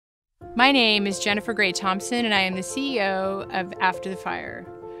My name is Jennifer Gray Thompson, and I am the CEO of After the Fire.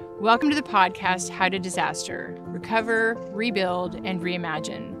 Welcome to the podcast, How to Disaster: Recover, Rebuild, and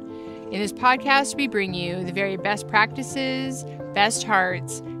Reimagine. In this podcast, we bring you the very best practices, best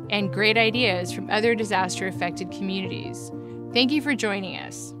hearts, and great ideas from other disaster-affected communities. Thank you for joining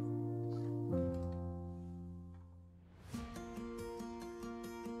us.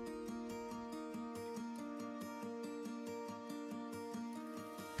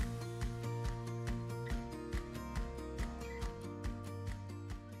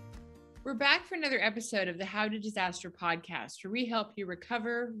 We're back for another episode of the How to Disaster podcast, where we help you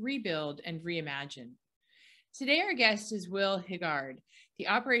recover, rebuild, and reimagine. Today, our guest is Will Heegaard, the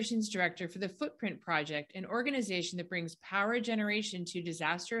Operations Director for the Footprint Project, an organization that brings power generation to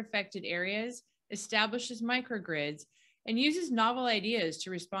disaster-affected areas, establishes microgrids, and uses novel ideas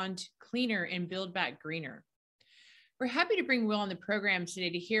to respond to cleaner and build back greener. We're happy to bring Will on the program today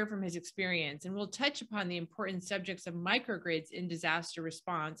to hear from his experience, and we'll touch upon the important subjects of microgrids in disaster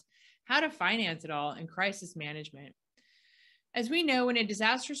response, how to finance it all, and crisis management. As we know, when a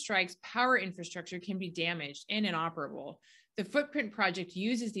disaster strikes, power infrastructure can be damaged and inoperable. The Footprint Project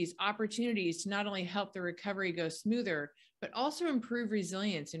uses these opportunities to not only help the recovery go smoother, but also improve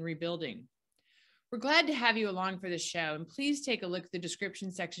resilience in rebuilding. We're glad to have you along for this show, and please take a look at the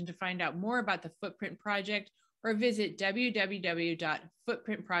description section to find out more about the Footprint Project or visit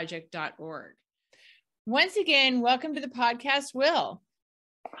www.footprintproject.org. Once again, welcome to the podcast, Will.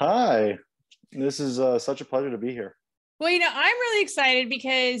 Hi, this is such a pleasure to be here. Well, I'm really excited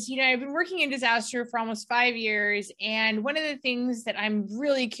because, I've been working in disaster for almost 5 years. And one of the things that I'm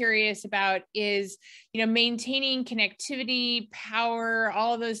really curious about is, maintaining connectivity, power,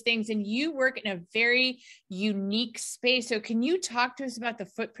 all of those things. And you work in a very unique space. So can you talk to us about the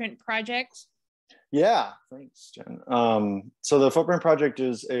Footprint Project? Yeah, thanks, Jen. So the Footprint Project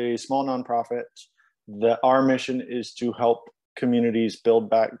is a small nonprofit that our mission is to help communities build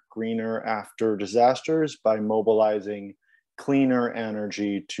back greener after disasters by mobilizing cleaner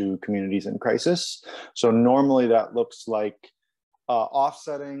energy to communities in crisis. So normally that looks like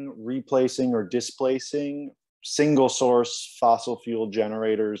offsetting, replacing, or displacing single source fossil fuel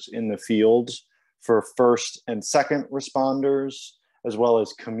generators in the field for first and second responders, as well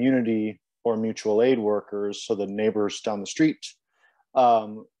as community or mutual aid workers, so the neighbors down the street,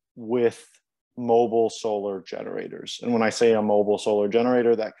 with mobile solar generators. And when I say a mobile solar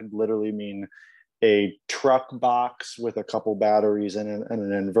generator, that could literally mean a truck box with a couple batteries and an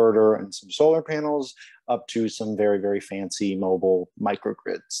inverter and some solar panels, up to some very, very fancy mobile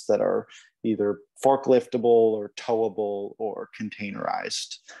microgrids that are either forkliftable or towable or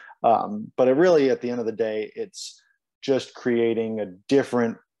containerized. But it really, at the end of the day, it's just creating a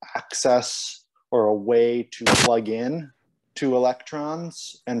different access or a way to plug in to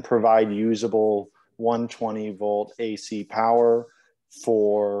electrons and provide usable 120 volt AC power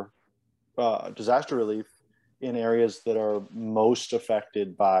for disaster relief in areas that are most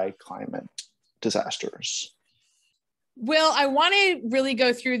affected by climate disasters. Will, I want to really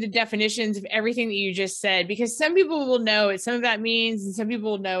go through the definitions of everything that you just said, because some people will know what some of that means and some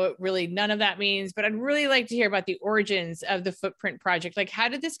people will know what really none of that means. But I'd really like to hear about the origins of the Footprint Project. Like, how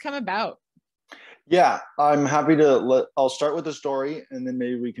did this come about? Yeah, I'm happy to I'll start with the story, and then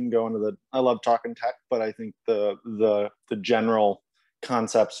maybe we can go into I love talking tech, but I think the general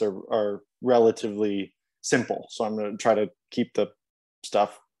concepts are relatively simple. So I'm going to try to keep it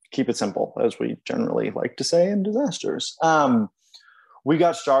simple, as we generally like to say in disasters. We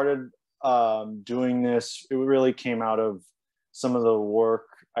got started doing this. It really came out of some of the work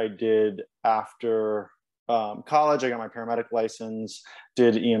I did after college. I got my paramedic license,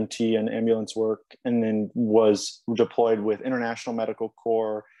 did EMT and ambulance work, and then was deployed with International Medical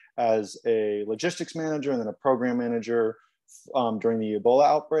Corps as a logistics manager and then a program manager during the Ebola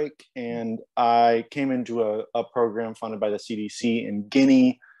outbreak. And I came into a program funded by the CDC in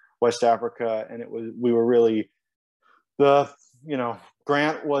Guinea, West Africa, and we were really, the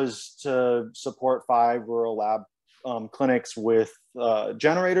grant was to support 5 rural lab clinics with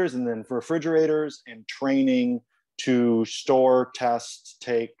generators and then refrigerators, and training to store, test,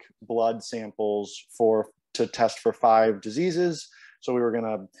 take blood samples to test for 5 diseases. So we were going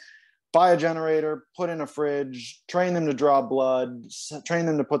to buy a generator, put in a fridge, train them to draw blood, train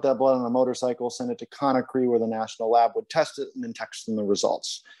them to put that blood on a motorcycle, send it to Conakry where the national lab would test it, and then text them the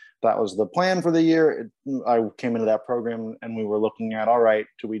results. That was the plan for the year. I came into that program and we were looking at, all right,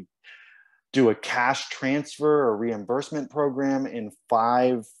 do we do a cash transfer or reimbursement program in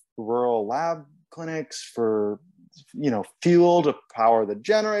 5 rural lab clinics for fuel to power the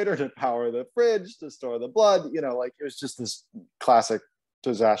generator, to power the fridge, to store the blood? It was just this classic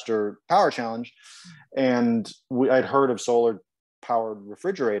disaster power challenge. And I'd heard of solar powered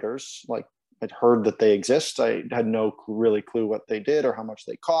refrigerators. Like, I'd heard that they exist. I had no really clue what they did or how much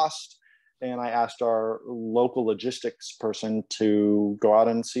they cost. And I asked our local logistics person to go out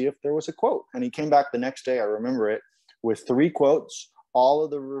and see if there was a quote. And he came back the next day, I remember it, with 3 quotes. All of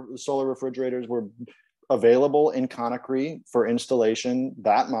the solar refrigerators were available in Conakry for installation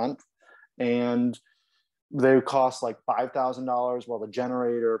that month. And they would cost like $5,000, while the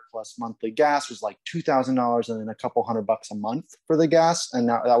generator plus monthly gas was like $2,000, and then a couple $100 a month for the gas. And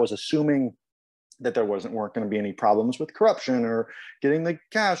that was assuming that there weren't going to be any problems with corruption or getting the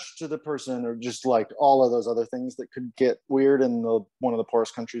cash to the person, or just like all of those other things that could get weird in one of the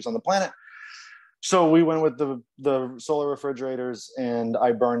poorest countries on the planet. So we went with the solar refrigerators, and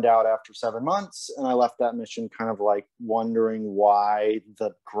I burned out after 7 months, and I left that mission kind of like wondering why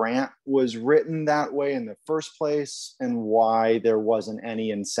the grant was written that way in the first place, and why there wasn't any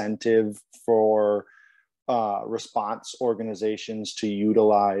incentive for response organizations to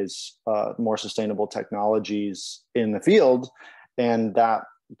utilize more sustainable technologies in the field. And that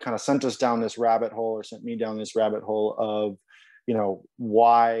kind of sent us down this rabbit hole, or sent me down this rabbit hole of,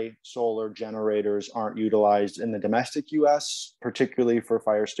 why solar generators aren't utilized in the domestic US, particularly for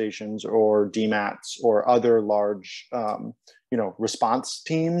fire stations or DMATs or other large, response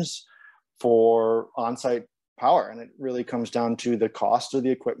teams for on-site power. And it really comes down to the cost of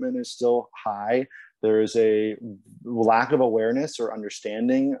the equipment is still high. There is a lack of awareness or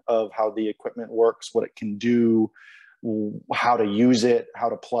understanding of how the equipment works, what it can do, how to use it, how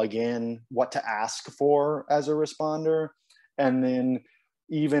to plug in, what to ask for as a responder. And then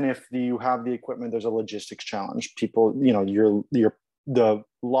even if you have the equipment, there's a logistics challenge. People, you're the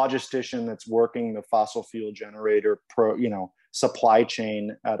logistician that's working the fossil fuel generator supply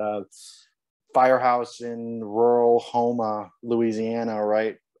chain at a firehouse in rural Houma, Louisiana,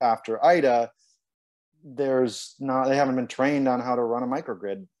 right after Ida. They haven't been trained on how to run a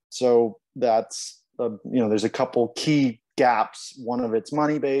microgrid. So that's, there's a couple key gaps. One of it's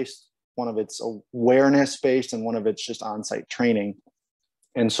money-based, one of it's awareness-based, and one of it's just on-site training.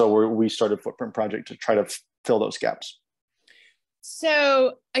 And so we started Footprint Project to try to fill those gaps.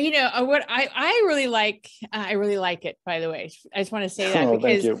 So, what I really like it, by the way. I just want to say that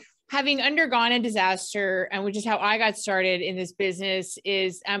because having undergone a disaster, and which is how I got started in this business,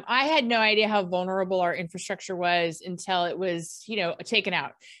 is I had no idea how vulnerable our infrastructure was until it was, taken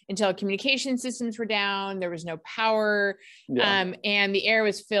out, until communication systems were down, there was no power, and the air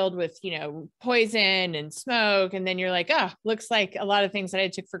was filled with, poison and smoke. And then you're like, looks like a lot of things that I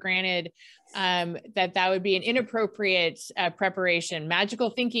took for granted, that would be an inappropriate preparation. Magical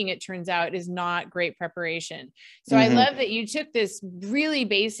thinking, it turns out, is not great preparation. So I love that you took this really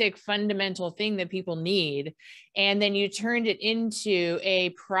basic fundamental thing that people need, and then you turned it into a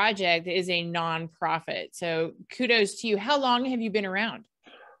project that is a nonprofit. So kudos to you. How long have you been around?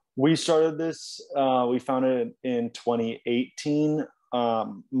 We started this, we founded it in 2018.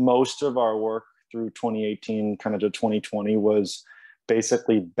 Most of our work through 2018 kind of to 2020 was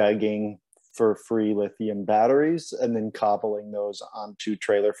basically begging for free lithium batteries and then cobbling those onto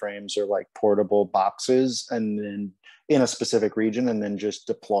trailer frames or like portable boxes, and then in a specific region, and then just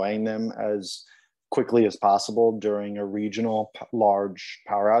deploying them as quickly as possible during a regional large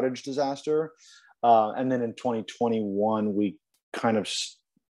power outage disaster. And then in 2021, we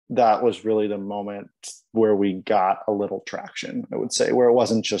that was really the moment where we got a little traction, I would say, where it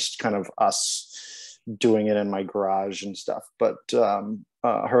wasn't just kind of us doing it in my garage and stuff, but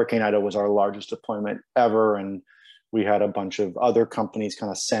Hurricane Ida was our largest deployment ever, and we had a bunch of other companies kind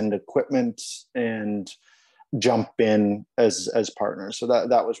of send equipment and jump in as partners. So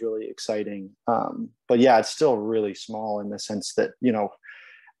that was really exciting. But yeah, it's still really small in the sense that,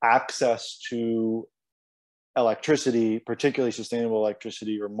 access to electricity, particularly sustainable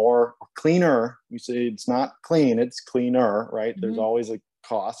electricity, or more or cleaner. You say it's not clean, it's cleaner, right? There's always a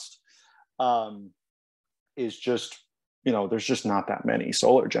cost. Is just, there's just not that many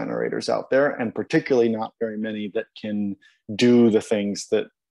solar generators out there, and particularly not very many that can do the things that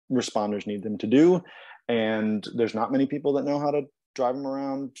responders need them to do. And there's not many people that know how to drive them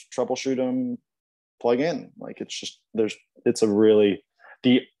around, troubleshoot them, plug in. Like, it's just,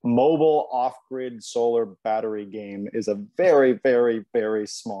 the mobile off-grid solar battery game is a very, very, very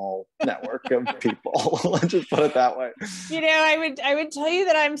small network of people. Let's just put it that way. I would tell you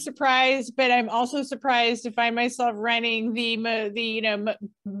that I'm surprised, but I'm also surprised to find myself running the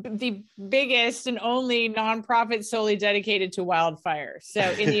biggest and only nonprofit solely dedicated to wildfire. So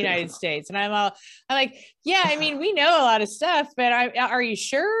in the United States, and I'm like, yeah, I mean, we know a lot of stuff, but are you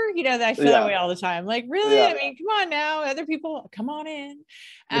sure? That I feel that way all the time. Like, really? Yeah. I mean, come on now, other people, come on in.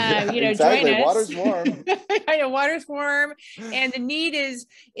 Exactly. Join us. Water's warm. I know water's warm, and the need is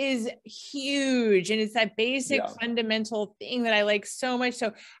huge, and it's that basic fundamental thing that I like so much.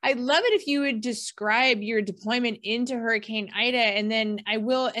 So I'd love it if you would describe your deployment into Hurricane Ida, and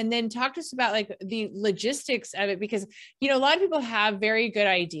then talk to us about like the logistics of it, because a lot of people have very good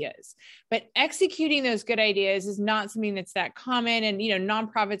ideas, but executing those good ideas is not something that's that common. And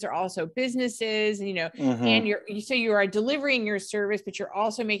nonprofits are also businesses, and and you are delivering your service, but you're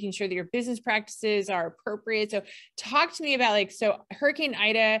also making sure that your business practices are appropriate. So talk to me about so Hurricane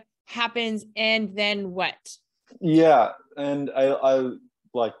Ida happens, and then what? Yeah. And I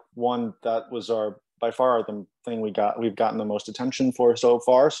like one, that was by far the thing we've gotten the most attention for so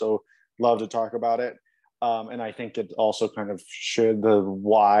far. So love to talk about it. And I think it also kind of showed the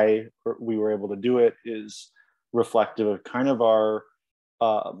why we were able to do it is reflective of kind of our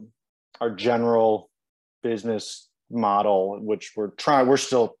general business model, which we're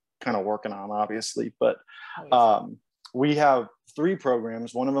still kind of working on, obviously, but we have 3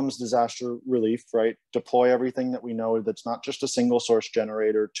 programs. One of them is disaster relief, right? Deploy everything that we know that's not just a single source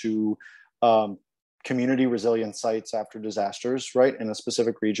generator to community resilient sites after disasters, right, in a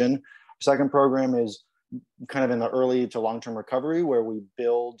specific region. Second program is kind of in the early to long-term recovery, where we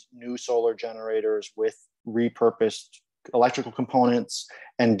build new solar generators with repurposed electrical components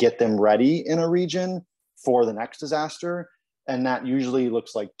and get them ready in a region for the next disaster. And that usually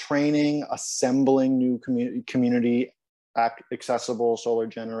looks like training, assembling new community accessible solar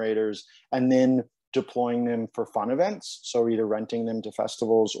generators, and then deploying them for fun events. So either renting them to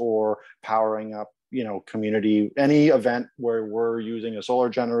festivals or powering up, any event where we're using a solar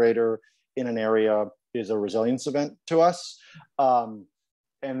generator in an area is a resilience event to us.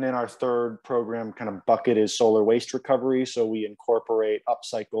 And then our third program kind of bucket is solar waste recovery. So we incorporate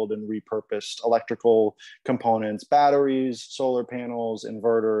upcycled and repurposed electrical components, batteries, solar panels,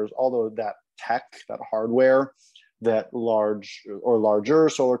 inverters, all of that tech, that hardware that large or larger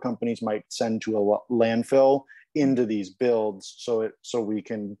solar companies might send to a landfill into these builds, so we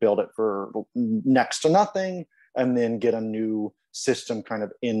can build it for next to nothing and then get a new system kind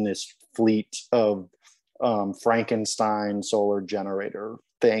of in this fleet of Frankenstein solar generator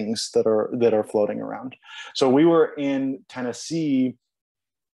things that are floating around. So we were in Tennessee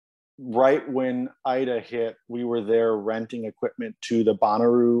right when Ida hit. We were there renting equipment to the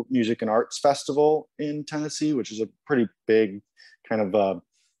Bonnaroo Music and Arts Festival in Tennessee, which is a pretty big kind of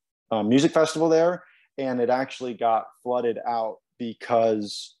music festival there. And it actually got flooded out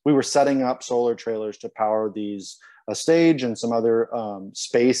because we were setting up solar trailers to power a stage and some other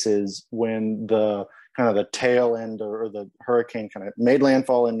spaces when the tail end or the hurricane kind of made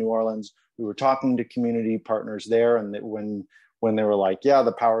landfall in New Orleans. We were talking to community partners there, and when they were like, yeah,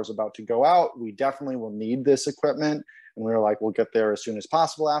 the power's about to go out, we definitely will need this equipment. And we were like, we'll get there as soon as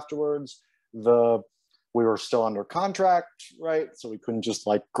possible afterwards. We were still under contract, right? So we couldn't just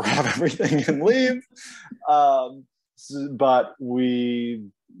like grab everything and leave. But we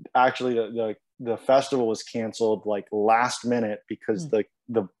actually, the festival was canceled like last minute because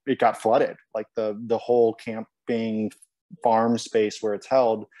it got flooded. Like the whole camping farm space where it's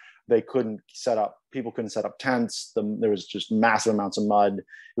held, people couldn't set up tents. There was just massive amounts of mud. It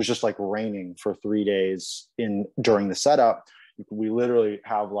was just like raining for 3 days during the setup. We literally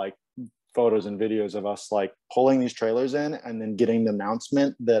have like photos and videos of us like pulling these trailers in and then getting the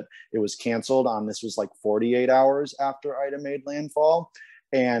announcement that it was canceled this was like 48 hours after Ida made landfall.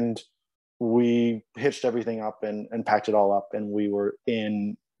 And we hitched everything up and packed it all up. And we were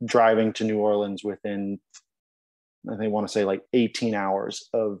driving to New Orleans within, I think I want to say like 18 hours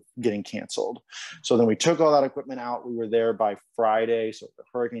of getting canceled. So then we took all that equipment out. We were there by Friday. So the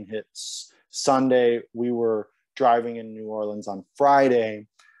hurricane hits Sunday. We were driving in New Orleans on Friday.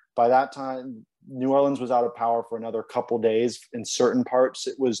 By that time, New Orleans was out of power for another couple days. In certain parts,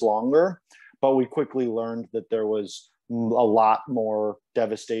 it was longer, but we quickly learned that there was a lot more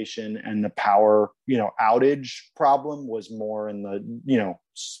devastation, and the power, outage problem was more in the,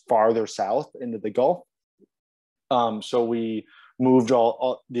 farther south into the Gulf. So we moved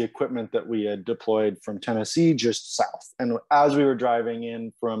all the equipment that we had deployed from Tennessee just south. And as we were driving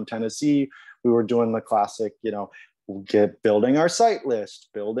in from Tennessee, we were doing the classic, building our site list,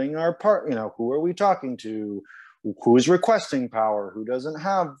 building our who are we talking to, who's requesting power, who doesn't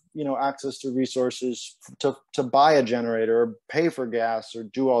have, access to resources to buy a generator or pay for gas or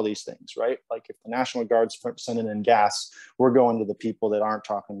do all these things, right? Like if the National Guard's sending in gas, we're going to the people that aren't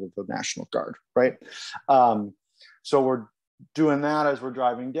talking to the National Guard, right? So we're doing that as we're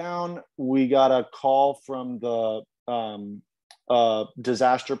driving down. We got a call from the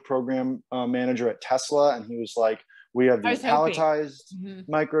disaster program manager at Tesla, and he was like, we have these palletized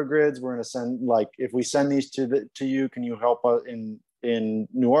microgrids. We're going to send, like, if we send these to you, can you help us in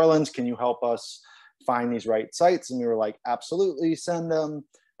New Orleans? Can you help us find these right sites? And we were like, absolutely, send them.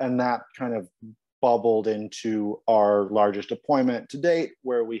 And that kind of bubbled into our largest deployment to date,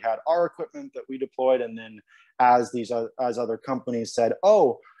 where we had our equipment that we deployed. And then as other companies said,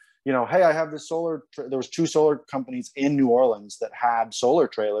 oh, hey, I have this there was 2 solar companies in New Orleans that had solar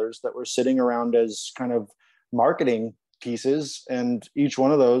trailers that were sitting around as kind of marketing pieces, and each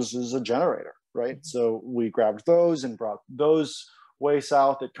one of those is a generator, right? So we grabbed those and brought those way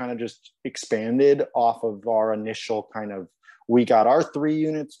south. It kind of just expanded off of our initial we got our 3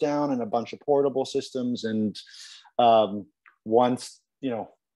 units down and a bunch of portable systems. And once,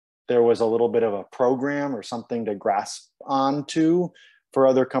 there was a little bit of a program or something to grasp onto for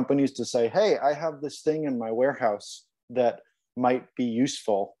other companies to say, hey, I have this thing in my warehouse that might be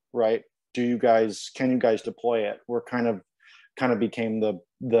useful, right? Can you guys deploy it? We're kind of became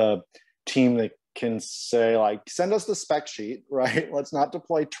the team that can say, like, send us the spec sheet, right? Let's not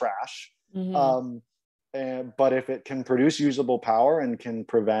deploy trash. But if it can produce usable power and can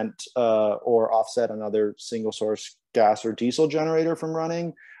prevent or offset another single source gas or diesel generator from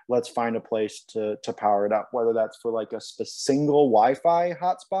running, let's find a place to power it up, whether that's for like a single Wi-Fi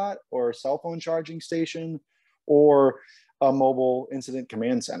hotspot or a cell phone charging station or a mobile incident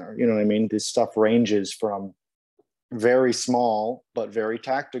command center. You know what I mean? This stuff ranges from very small but very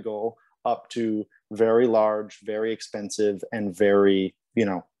tactical up to very large, very expensive, and very,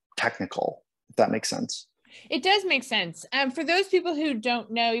 technical, if that makes sense. It does make sense. For those people who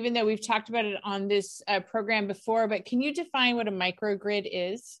don't know, even though we've talked about it on this program before, but can you define what a microgrid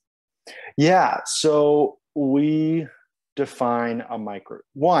is? Yeah, so we define a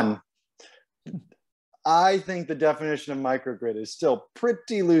one, I think the definition of microgrid is still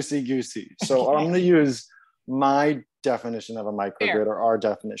pretty loosey-goosey. So okay. I'm going to use my definition of a microgrid, or our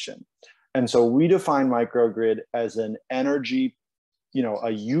definition. And so we define microgrid as an energy, a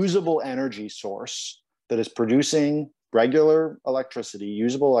usable energy source that is producing regular electricity,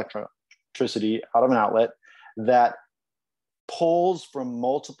 usable electricity out of an outlet that pulls from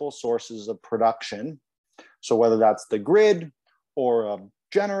multiple sources of production. So whether that's the grid or a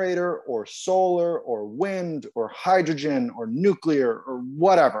generator or solar or wind or hydrogen or nuclear or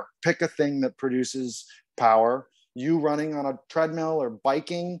whatever, pick a thing that produces power. You running on a treadmill or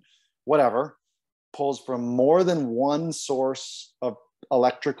biking, whatever, pulls from more than one source of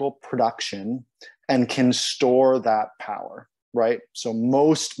electrical production and can store that power, right? So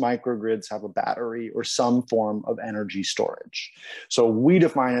most microgrids have a battery or some form of energy storage. So we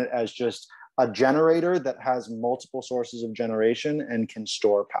define it as just a generator that has multiple sources of generation and can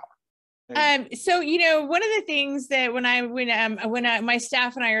store power. So, one of the things that when my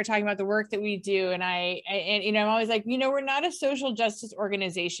staff and I are talking about the work that we do, and I'm always like, we're not a social justice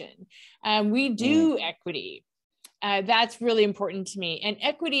organization. We do equity. That's really important to me. And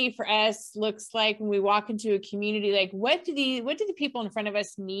equity for us looks like when we walk into a community, like what do the people in front of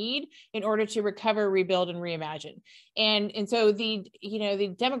us need in order to recover, rebuild, and reimagine? And so the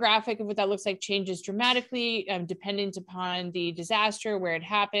demographic of what that looks like changes dramatically, dependent upon the disaster, where it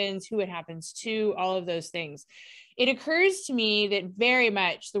happens, who it happens to, all of those things. It occurs to me that very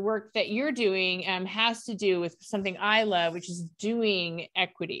much the work that you're doing has to do with something I love, which is doing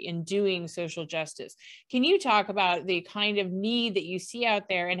equity and doing social justice. Can you talk about the kind of need that you see out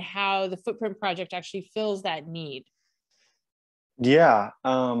there and how the Footprint Project actually fills that need? Yeah.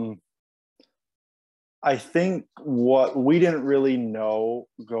 I think what we didn't really know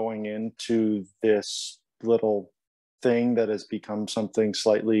going into this little thing that has become something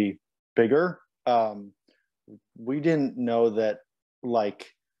slightly bigger, we didn't know that, like,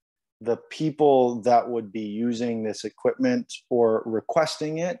 the people that would be using this equipment or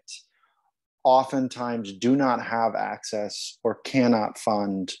requesting it oftentimes do not have access or cannot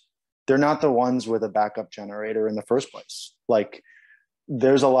fund. They're not the ones with a backup generator in the first place. Like,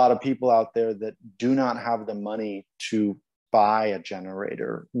 there's a lot of people out there that do not have the money to buy a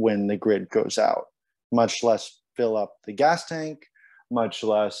generator when the grid goes out, much less fill up the gas tank, much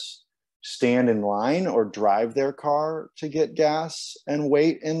less stand in line or drive their car to get gas and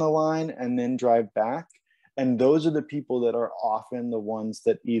wait in the line and then drive back. And those are the people that are often the ones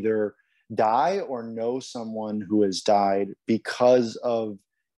that either die or know someone who has died because of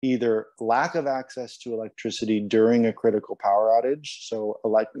either lack of access to electricity during a critical power outage. So,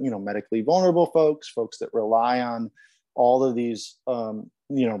 medically vulnerable folks that rely on all of these,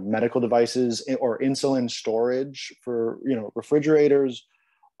 medical devices or insulin storage for, refrigerators,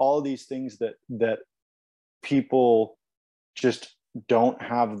 all of these things that people just don't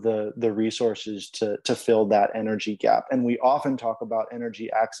have the resources to fill that energy gap. And we often talk about energy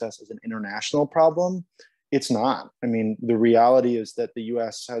access as an international problem. It's not. I mean, the reality is that the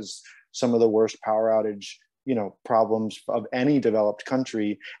US has some of the worst power outage, problems of any developed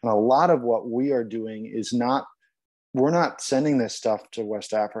country. And a lot of what we are doing is we're not sending this stuff to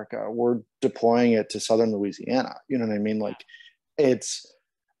West Africa. We're deploying it to Southern Louisiana. You know what I mean? Like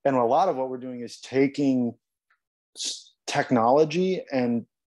and a lot of what we're doing is taking technology and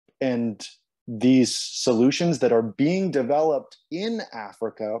these solutions that are being developed in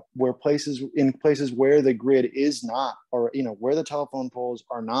Africa, where places where the grid is not, or where the telephone poles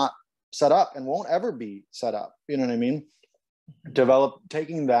are not set up and won't ever be set up. You know what I mean?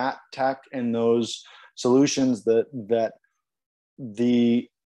 Taking that tech and those solutions that the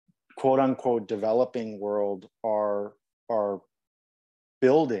quote unquote developing world are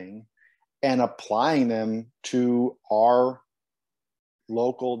building and applying them to our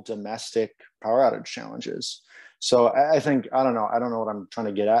local domestic power outage challenges. So I think, I don't know what I'm trying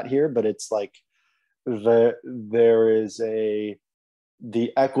to get at here, but it's like there is the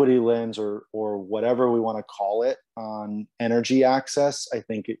equity lens or whatever we want to call it on energy access. I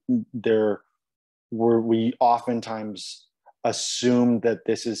think we oftentimes assume that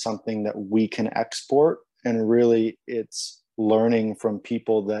this is something that we can export, and really it's learning from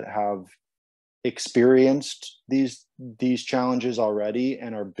people that have experienced these challenges already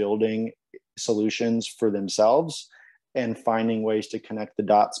and are building solutions for themselves and finding ways to connect the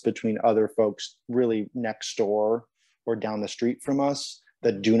dots between other folks really next door or down the street from us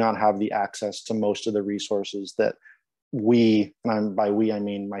that do not have the access to most of the resources that by we I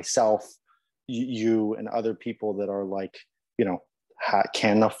mean myself, you and other people that are like,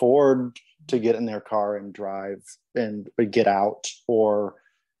 can afford to get in their car and drive and get out or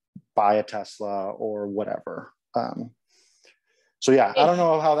buy a Tesla or whatever. So yeah, I don't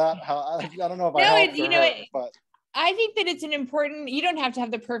know I don't know if I helped her, but I think that it's an important, you don't have to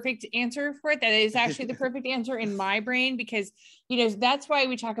have the perfect answer for it. That is actually the perfect answer in my brain, because, that's why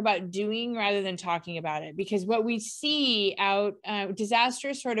we talk about doing rather than talking about it, because what we see out,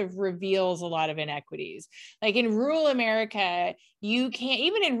 disaster sort of reveals a lot of inequities. Like in rural America, you can't,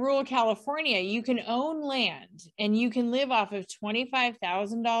 even in rural California, you can own land and you can live off of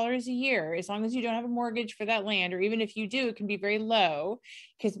 $25,000 a year, as long as you don't have a mortgage for that land, or even if you do, it can be very low.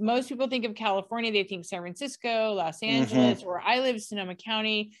 Because most people think of California, they think San Francisco, Los Angeles, or I live Sonoma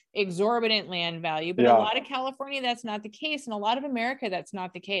County, exorbitant land value. But a lot of California, that's not the case. And a lot of America, that's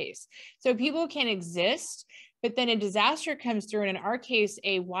not the case. So people can exist, but then a disaster comes through. And in our case,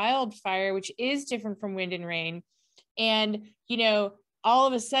 a wildfire, which is different from wind and rain. And, all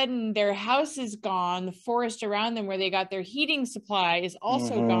of a sudden their house is gone. The forest around them where they got their heating supply is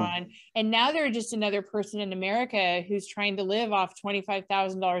also gone. And now they're just another person in America who's trying to live off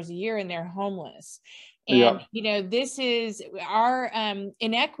 $25,000 a year and they're homeless. And, this is our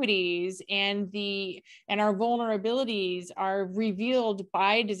inequities and our vulnerabilities are revealed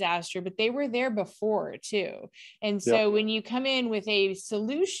by disaster, but they were there before too. And so when you come in with a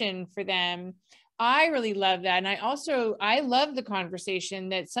solution for them, I really love that. And I love the conversation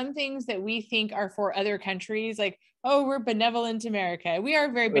that some things that we think are for other countries, like, oh, we're benevolent America. We are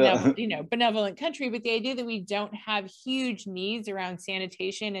a very benevolent, benevolent country, but the idea that we don't have huge needs around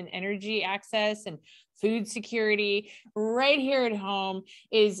sanitation and energy access and food security right here at home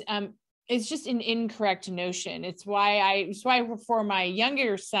is it's just an incorrect notion. It's why for my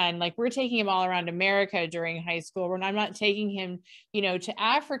younger son, like we're taking him all around America during high school, and I'm not taking him, to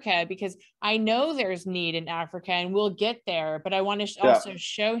Africa, because I know there's need in Africa and we'll get there. But I want to also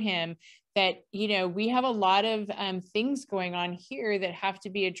show him that, we have a lot of things going on here that have to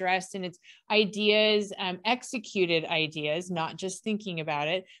be addressed, and it's ideas, executed ideas, not just thinking about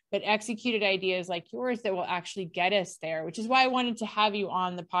it, but executed ideas like yours that will actually get us there, which is why I wanted to have you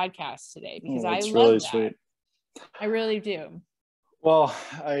on the podcast today, because I love really that. Sweet. I really do. Well,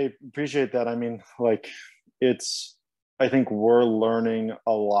 I appreciate that. I mean, I think we're learning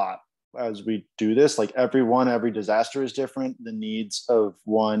a lot as we do this. Like every disaster is different. The needs of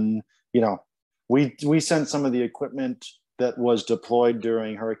one, we sent some of the equipment that was deployed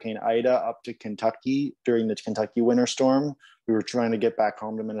during Hurricane Ida up to Kentucky during the Kentucky winter storm. we were trying to get back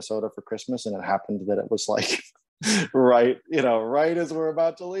home to Minnesota for Christmas, and it happened that it was like right as we're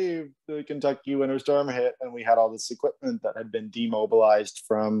about to leave, the Kentucky winter storm hit, and we had all this equipment that had been demobilized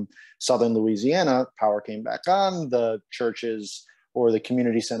from southern Louisiana. Power came back on. The churches or the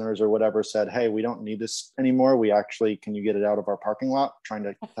community centers or whatever said, hey, we don't need this anymore. We actually, can you get it out of our parking lot? Trying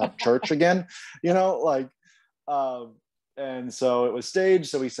to have church again, and so it was staged.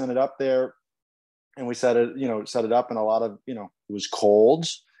 So we sent it up there, and we set it up, and a lot of, it was cold.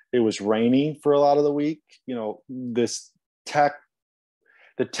 It was rainy for a lot of the week. The tech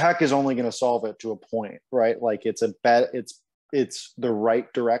is only going to solve it to a point, right? Like it's the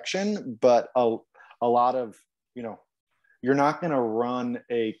right direction, but a lot of, you're not going to run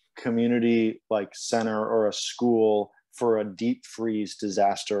a community like center or a school for a deep freeze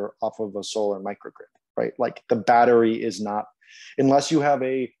disaster off of a solar microgrid, right? Like the battery is not, unless you have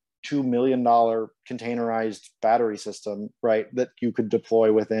a $2 million containerized battery system, right, that you could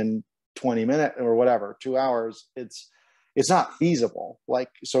deploy within 20 minutes or whatever, 2 hours, it's not feasible. Like,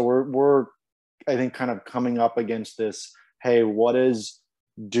 so we're I think kind of coming up against this, hey, what is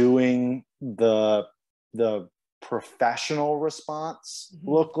doing the professional response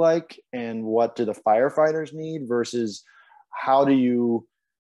look like, and what do the firefighters need versus how do you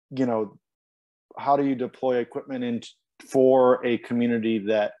deploy equipment for a community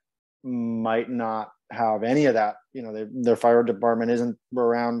that might not have any of that, their fire department isn't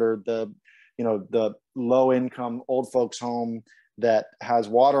around, or the low income old folks home that has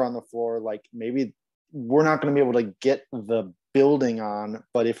water on the floor. Like, maybe we're not going to be able to get the building on,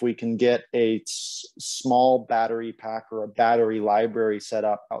 but if we can get a small battery pack or a battery library set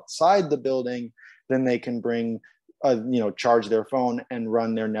up outside the building, then they can bring charge their phone and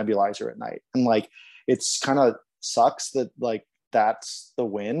run their nebulizer at night. And like, it's kind of sucks that like that's the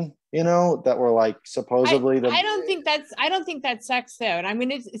win, that we're like supposedly I don't think that sucks though. And I mean,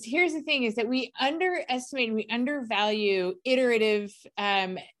 it's here's the thing, is that we underestimate and we undervalue iterative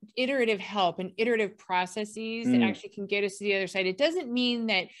help and iterative processes that actually can get us to the other side. It doesn't mean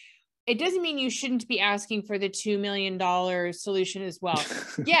you shouldn't be asking for the $2 million solution as well.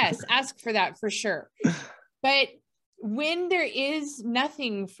 Yes, ask for that for sure. But when there is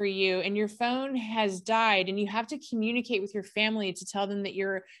nothing for you and your phone has died and you have to communicate with your family to tell them that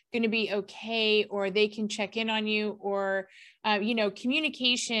you're going to be okay, or they can check in on you, or,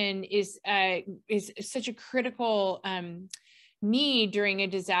 communication is such a critical need during a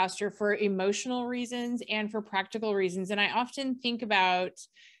disaster for emotional reasons and for practical reasons. And I often think about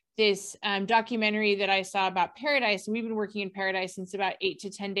this documentary that I saw about Paradise, and we've been working in Paradise since about 8 to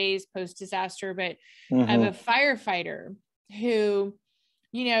 10 days post-disaster, but of a firefighter who,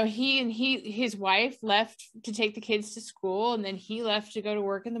 his wife left to take the kids to school, and then he left to go to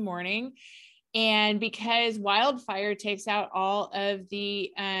work in the morning. And because wildfire takes out all of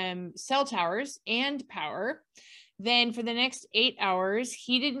the cell towers and power, then for the next 8 hours,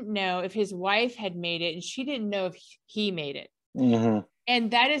 he didn't know if his wife had made it, and she didn't know if he made it.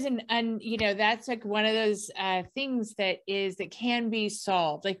 And that is that's like one of those things that can be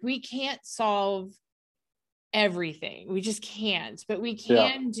solved. Like, we can't solve everything. We just can't, but we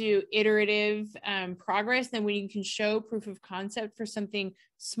can do iterative progress. Then when you can show proof of concept for something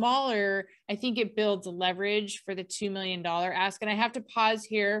smaller, I think it builds leverage for the $2 million ask. And I have to pause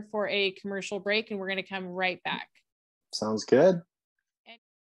here for a commercial break, and we're going to come right back. Sounds good.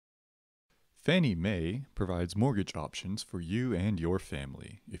 Fannie Mae provides mortgage options for you and your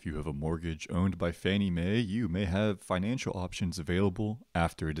family. If you have a mortgage owned by Fannie Mae, you may have financial options available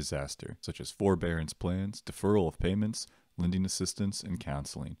after a disaster, such as forbearance plans, deferral of payments, lending assistance, and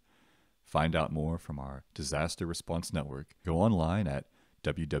counseling. Find out more from our Disaster Response Network. Go online at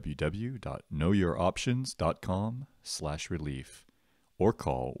www.knowyouroptions.com/relief or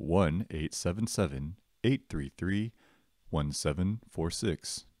call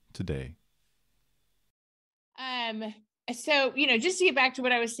 1-877-833-1746 today. So, just to get back to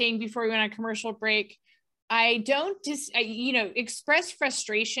what I was saying before we went on commercial break, I don't express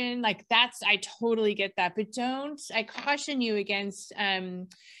frustration. Like, I totally get that, but I caution you against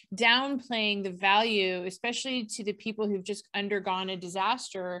downplaying the value, especially to the people who've just undergone a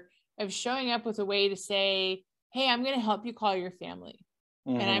disaster, of showing up with a way to say, hey, I'm going to help you call your family,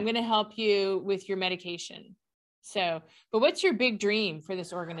 and I'm going to help you with your medication. So, but what's your big dream for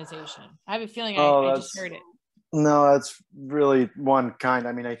this organization? I have a feeling I just heard it. No, that's really one kind.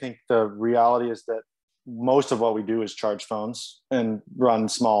 I mean, I think the reality is that most of what we do is charge phones and run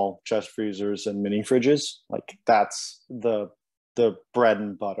small chest freezers and mini fridges. Like, that's the bread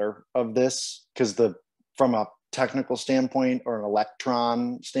and butter of this, because from a technical standpoint or an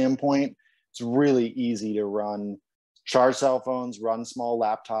electron standpoint, it's really easy to run charge cell phones, run small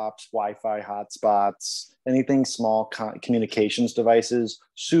laptops, Wi-Fi hotspots, anything small communications devices,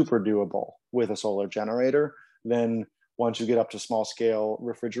 super doable with a solar generator. Then once you get up to small scale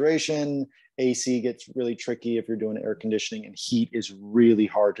refrigeration, AC gets really tricky if you're doing air conditioning, and heat is really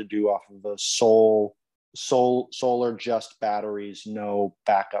hard to do off of a solar just batteries, no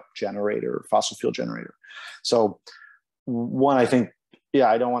backup generator, fossil fuel generator. So one, I think, yeah,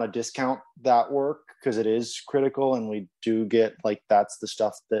 I don't want to discount that work because it is critical, and we do get like, that's the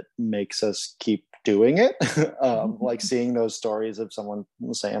stuff that makes us keep doing it. Like seeing those stories of someone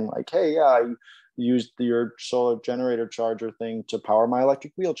saying like, hey, yeah, I used your solar generator charger thing to power my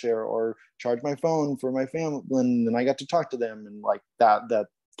electric wheelchair or charge my phone for my family, and then I got to talk to them, and like that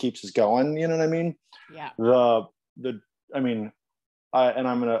keeps us going. You know what I mean? Yeah. I mean,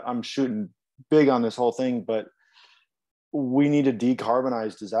 I'm shooting big on this whole thing, but we need to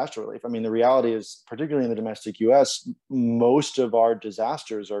decarbonize disaster relief. I mean, the reality is, particularly in the domestic US, most of our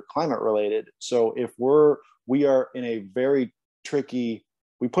disasters are climate related. So if we are in a very tricky,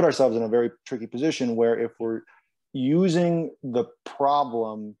 we put ourselves in a very tricky position where if we're using the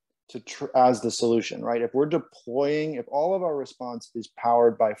problem as the solution, right? If if all of our response is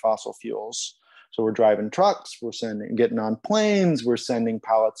powered by fossil fuels, so we're driving trucks, we're getting on planes, we're sending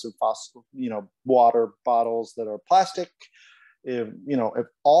pallets of fossil, water bottles that are plastic. If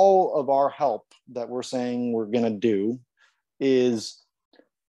all of our help that we're saying we're going to do is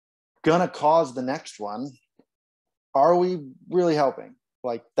going to cause the next one, are we really helping?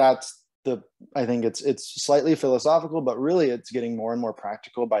 Like I think it's slightly philosophical, but really it's getting more and more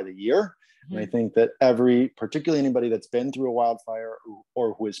practical by the year. And I think that particularly anybody that's been through a wildfire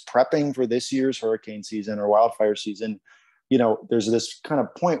or who is prepping for this year's hurricane season or wildfire season, there's this kind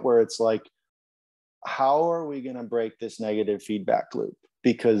of point where it's like, how are we going to break this negative feedback loop?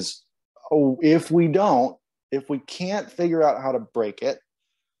 Because if we can't figure out how to break it,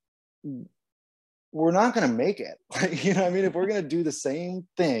 we're not going to make it. If we're going to do the same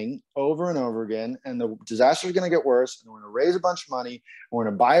thing over and over again, and the disaster is going to get worse, and we're going to raise a bunch of money, and we're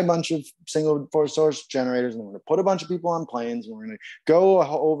going to buy a bunch of single source generators, and we're going to put a bunch of people on planes, and we're going to go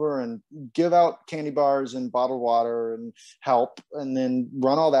over and give out candy bars and bottled water and help, and then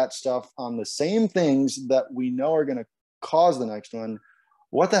run all that stuff on the same things that we know are going to cause the next one.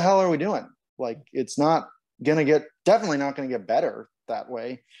 What the hell are we doing? Like, it's definitely not going to get better that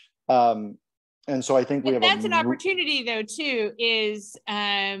way. And so I think that's an opportunity though too, is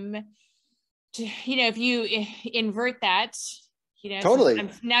if you invert that, totally. I'm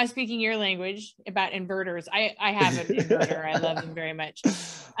now speaking your language about inverters. I have an inverter. I love them very much.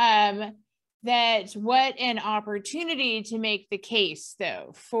 That what an opportunity to make the case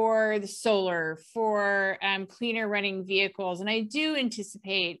though for the solar, for cleaner running vehicles. And I do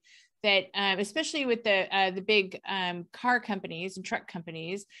anticipate that especially with the big car companies and truck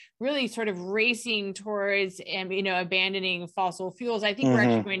companies really sort of racing towards abandoning fossil fuels, I think we're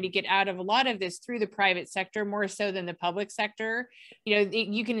actually going to get out of a lot of this through the private sector more so than the public sector.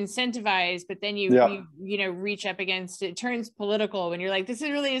 You can incentivize, but then you reach up against it. Turns political when you're like, this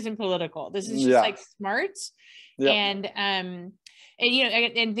really isn't political. This is just like smart. And and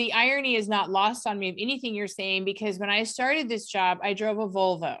the irony is not lost on me of anything you're saying, because when I started this job, I drove a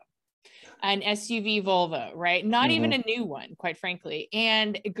Volvo. An SUV Volvo, right? Not even a new one, quite frankly.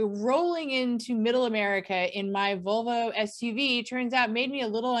 And rolling into middle America in my Volvo SUV turns out made me a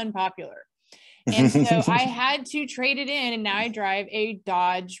little unpopular. And so I had to trade it in, and now I drive a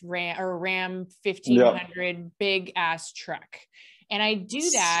Dodge Ram 1500 big ass truck. And I do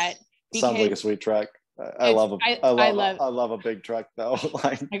that because sounds like a sweet truck. I love a big truck though.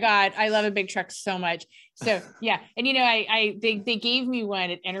 My God, I love a big truck so much. So yeah, and they gave me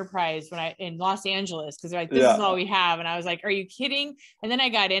one at Enterprise in Los Angeles, because they're like, this is all we have, and I was like, are you kidding? And then I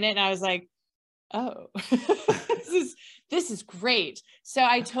got in it, and I was like, oh, this is great. So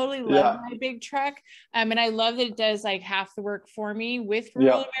I totally love my big truck, and I love that it does like half the work for me with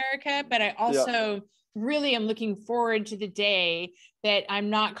rural America. But I also really am looking forward to the day that I'm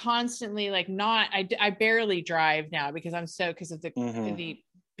not constantly I barely drive now because of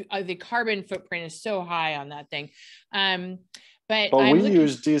the carbon footprint is so high on that thing. But we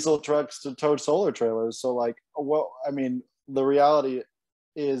use diesel trucks to tow solar trailers. So the reality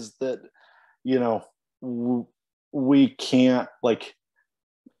is that, we can't,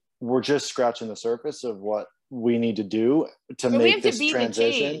 we're just scratching the surface of what we need to do to but make we have this to beat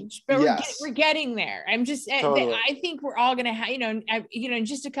transition. the change, but Yes. we're getting there. I'm just, Totally. I think we're all going to have, in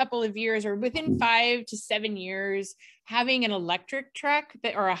just a couple of years or within 5 to 7 years, having an electric truck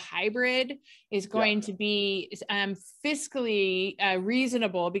or a hybrid is going to be fiscally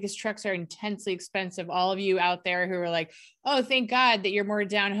reasonable, because trucks are intensely expensive. All of you out there who are like, oh, thank God that you're more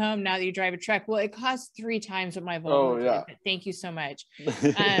down home now that you drive a truck. Well, it costs 3 times what my Volvo did. But thank you so much.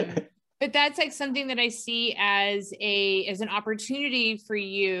 But that's like something that I see as an opportunity for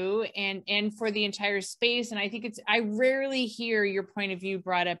you and for the entire space. And I think I rarely hear your point of view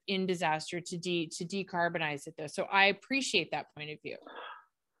brought up in disaster to decarbonize it though. So I appreciate that point of view.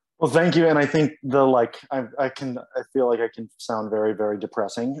 Well, thank you. And I think I feel like I can sound very, very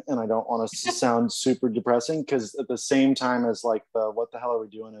depressing, and I don't want to sound super depressing, because at the same time as like what the hell are we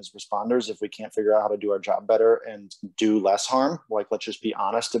doing as responders if we can't figure out how to do our job better and do less harm? Like, let's just be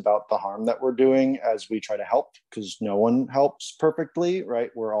honest about the harm that we're doing as we try to help, because no one helps perfectly,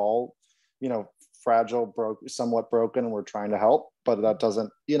 right? We're all, fragile, somewhat broken, and we're trying to help, but that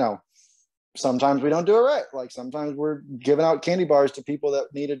doesn't, sometimes we don't do it right. Like sometimes we're giving out candy bars to people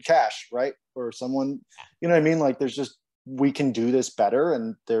that needed cash, right? Or someone, you know what I mean? Like we can do this better.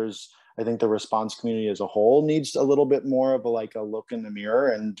 And I think the response community as a whole needs a little bit more of a look in the mirror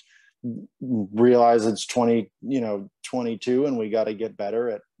and realize it's 2022 and we got to get better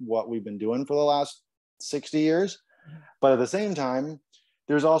at what we've been doing for the last 60 years. But at the same time,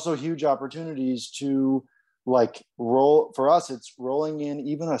 there's also huge opportunities to for us, it's rolling in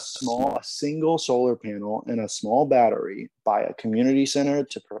even a single solar panel and a small battery by a community center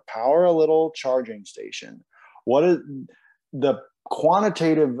to power a little charging station. What is the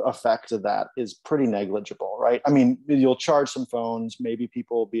quantitative effect of that is pretty negligible, right? I mean, you'll charge some phones, maybe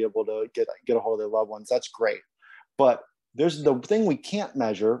people will be able to get a hold of their loved ones. That's great. But there's the thing we can't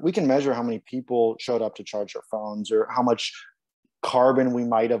measure. We can measure how many people showed up to charge their phones or how much carbon we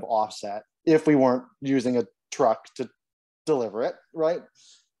might have offset if we weren't using a truck to deliver it, right?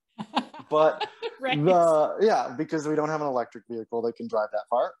 But right. Because we don't have an electric vehicle that can drive that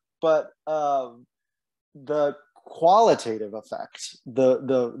far. But the qualitative effect,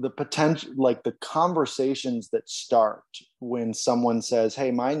 the potential, like the conversations that start when someone says,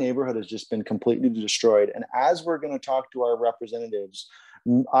 hey, my neighborhood has just been completely destroyed, and as we're going to talk to our representatives,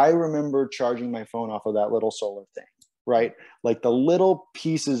 I remember charging my phone off of that little solar thing, right? Like the little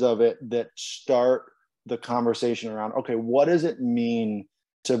pieces of it that start the conversation around, okay, what does it mean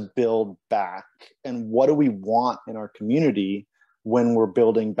to build back, and what do we want in our community when we're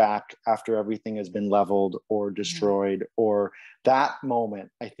building back after everything has been leveled or destroyed? Or that moment,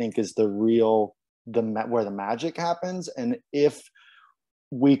 I think, is where the magic happens. And if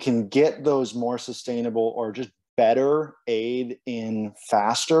we can get those more sustainable or just better aid in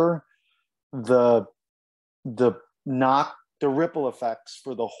faster, the ripple effects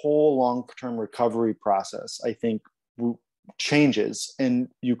for the whole long-term recovery process, I think, changes. And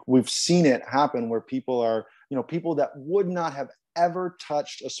we've seen it happen where people that would not have ever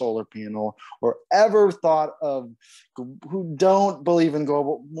touched a solar panel or ever thought of, who don't believe in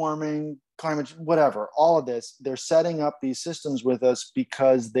global warming, climate, whatever, all of this, they're setting up these systems with us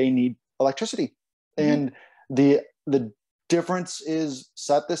because they need electricity. And the difference is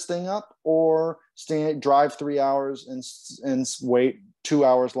set this thing up or drive 3 hours and wait 2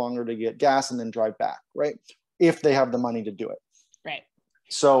 hours longer to get gas and then drive back, right? If they have the money to do it. Right.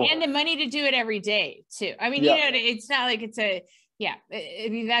 So, and the money to do it every day too. I mean, it's not like it's I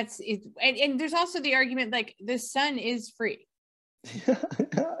mean, that's it. And there's also the argument, like, the sun is free.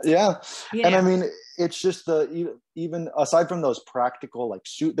 Yeah. And I mean, it's just even aside from those practical,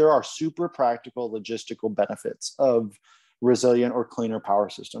 there are super practical logistical benefits of resilient or cleaner power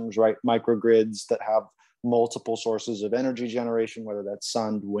systems, right? Microgrids that have multiple sources of energy generation, whether that's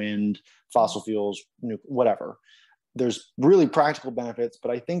sun, wind, fossil fuels, whatever. There's really practical benefits, but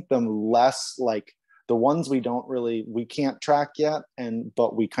I think the ones we can't track yet,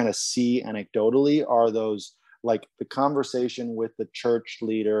 but we kind of see anecdotally are those, like the conversation with the church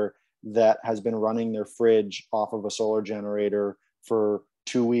leader that has been running their fridge off of a solar generator for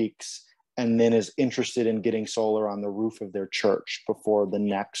 2 weeks and then is interested in getting solar on the roof of their church before the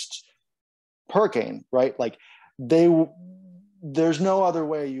next hurricane, right? Like there's no other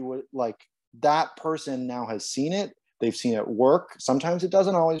way you would, like, that person now has seen it. They've seen it work. Sometimes it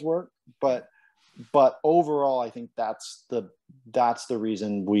doesn't always work, but overall, I think that's the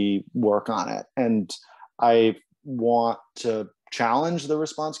reason we work on it. And I want to challenge the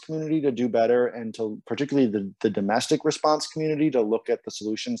response community to do better, and to particularly the domestic response community to look at the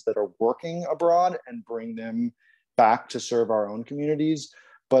solutions that are working abroad and bring them back to serve our own communities.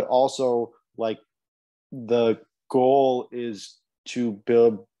 But also, like, the goal is to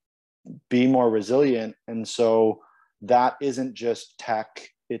be more resilient. And so that isn't just tech.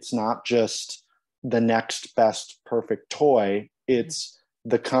 It's not just the next best perfect toy. It's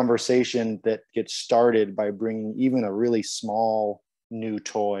the conversation that gets started by bringing even a really small new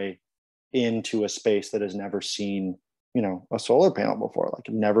toy into a space that has never seen, a solar panel before, like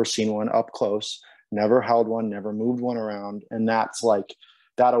never seen one up close, never held one, never moved one around. And that's like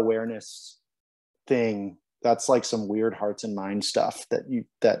that awareness thing. That's like some weird hearts and minds stuff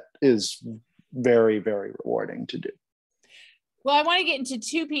that is very, very rewarding to do. Well, I want to get into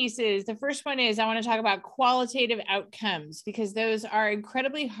two pieces. The first one is I want to talk about qualitative outcomes, because those are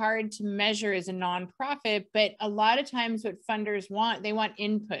incredibly hard to measure as a nonprofit, but a lot of times what funders want, they want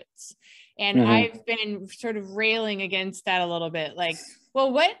inputs. And I've been sort of railing against that a little bit. Like,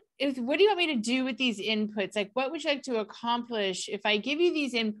 well, what do you want me to do with these inputs? Like, what would you like to accomplish if I give you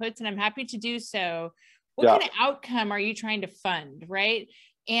these inputs, and I'm happy to do so? What kind of outcome are you trying to fund, right?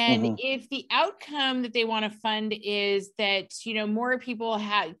 And if the outcome that they want to fund is that, more people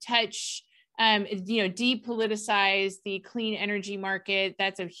touch, depoliticize the clean energy market,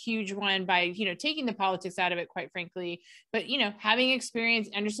 that's a huge one by, taking the politics out of it, quite frankly. But, having experience,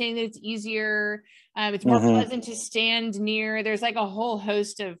 understanding that it's easier, it's more pleasant to stand near. There's like a whole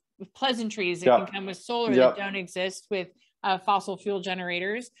host of pleasantries that can come with solar that don't exist with fossil fuel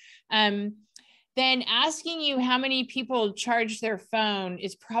generators. Then asking you how many people charge their phone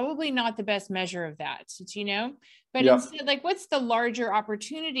is probably not the best measure of that, but instead, like, what's the larger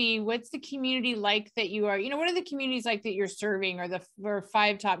opportunity? What's the community like that you are, what are the communities like that you're serving, or the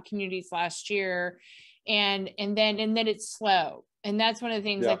 5 top communities last year? And then it's slow. And that's one of the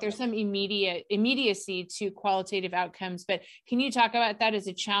things, like there's some immediacy to qualitative outcomes, but can you talk about that as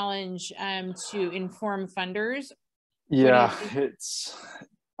a challenge to inform funders? Yeah,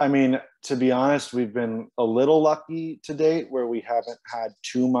 to be honest, we've been a little lucky to date where we haven't had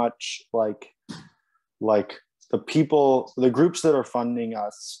too much like the groups that are funding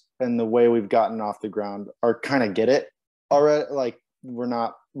us and the way we've gotten off the ground are kind of get it already. Like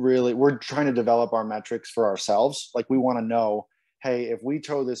we're trying to develop our metrics for ourselves. Like we want to know, hey, if we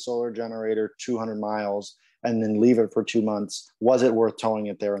tow this solar generator 200 miles and then leave it for 2 months, was it worth towing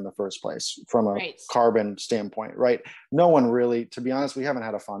it there in the first place from a carbon standpoint, right? No one really, to be honest, we haven't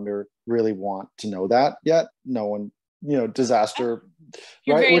had a funder really want to know that yet. No one, disaster,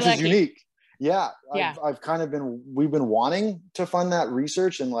 right? Which is unique. Yeah. We've been wanting to fund that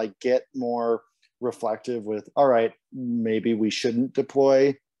research and like get more reflective with, all right, maybe we shouldn't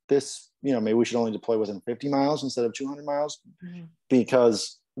deploy this, maybe we should only deploy within 50 miles instead of 200 miles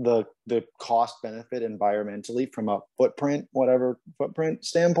because the cost benefit environmentally from a whatever footprint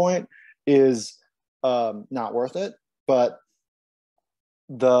standpoint is not worth it. But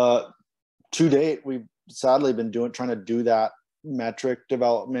to date, we've sadly been trying to do that metric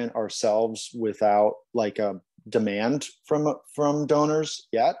development ourselves without like a demand from donors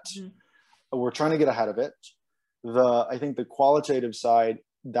yet. We're trying to get ahead of it. I think the qualitative side,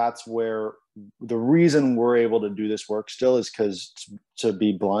 that's where the reason we're able to do this work still is because, to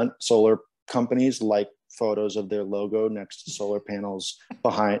be blunt, solar companies like photos of their logo next to solar panels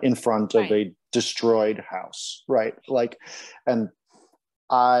in front of a destroyed house, right? Like, and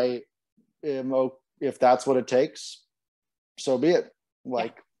I am, if that's what it takes, so be it.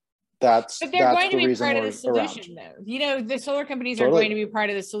 Like, but they're going to be part of the solution, though. The solar companies are going to be part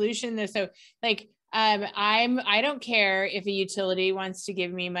of the solution, though. So, like, I don't care if a utility wants to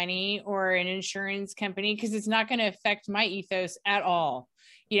give me money or an insurance company, because it's not going to affect my ethos at all.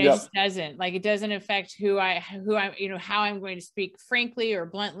 It just doesn't. Like, it doesn't affect who I'm, how I'm going to speak frankly or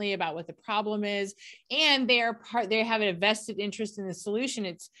bluntly about what the problem is. And they have a vested interest in the solution.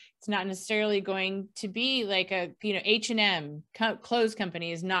 It's not necessarily going to be like a, H&M clothes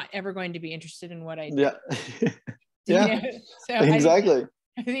company is not ever going to be interested in what I do. Yeah. So exactly.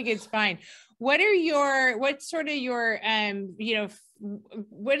 I think it's fine. What's sort of your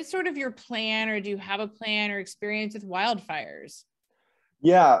plan, or do you have a plan or experience with wildfires?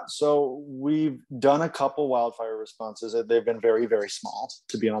 Yeah, so we've done a couple wildfire responses. They've been very, very small,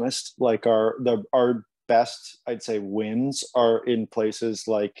 to be honest. Like our best, I'd say, wins are in places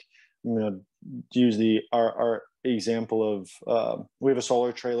like, use our example of we have a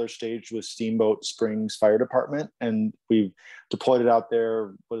solar trailer staged with Steamboat Springs Fire Department, and we've deployed it out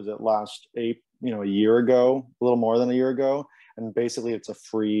there. What is it? A year ago, a little more than a year ago, and basically it's a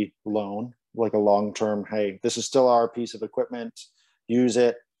free loan, like a long-term. Hey, this is still our piece of equipment. Use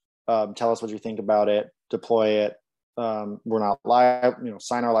it. Tell us what you think about it. Deploy it. we're not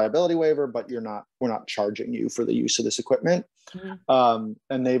sign our liability waiver, but we're not charging you for the use of this equipment. Mm-hmm.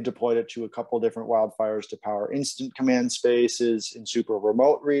 And they've deployed it to a couple of different wildfires to power incident command spaces in super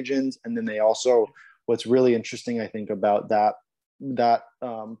remote regions. And then they also, what's really interesting, I think, about that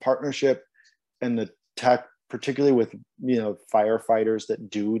partnership and the tech, particularly with, firefighters that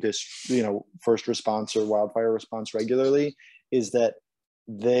do this, first response or wildfire response regularly, is that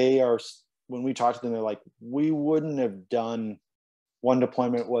they are, when we talk to them, they're like, we wouldn't have done, one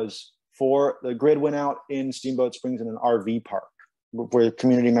deployment was for the grid went out in Steamboat Springs in an RV park where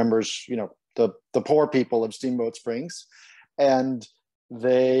community members, the poor people of Steamboat Springs, and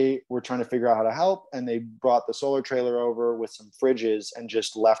they were trying to figure out how to help. And they brought the solar trailer over with some fridges and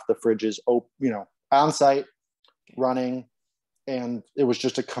just left the fridges, on site running. And it was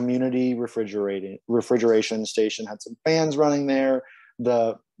just a community refrigeration station, had some fans running there.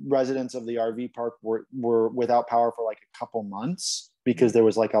 The residents of the RV park were without power for like a couple months because there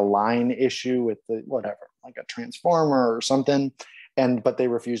was like a line issue with like a transformer or something. But they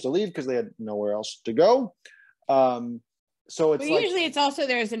refused to leave because they had nowhere else to go. So it's usually it's also,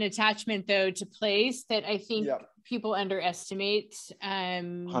 there's an attachment though to place that I think people underestimate.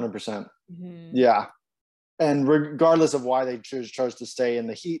 100%. Yeah. And regardless of why they chose to stay in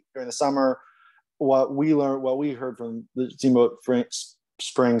the heat during the summer, what we heard from the Steamboat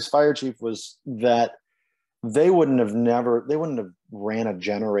Springs fire chief was that they wouldn't have ran a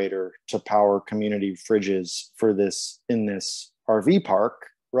generator to power community fridges for this in this RV park,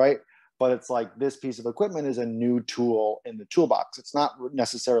 right? But it's like, this piece of equipment is a new tool in the toolbox. It's not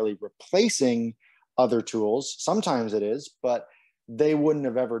necessarily replacing other tools. Sometimes it is, but they wouldn't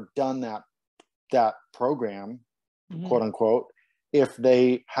have ever done that program, quote unquote, if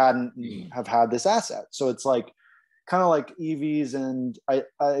they hadn't have had this asset. So it's like kind of like EVs, and I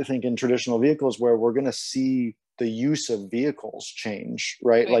think in traditional vehicles where we're going to see the use of vehicles change,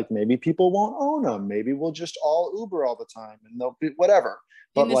 right? Like maybe people won't own them. Maybe we'll just all Uber all the time and they'll be whatever.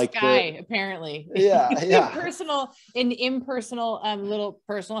 But in the sky, apparently. Yeah. impersonal little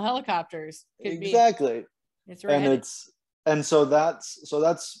personal helicopters. Exactly. It's right. And so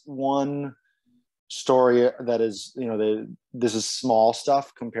that's one story that is, this is small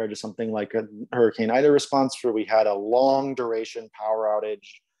stuff compared to something like a Hurricane Ida response, where we had a long duration power outage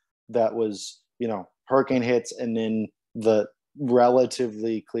that was, hurricane hits and then the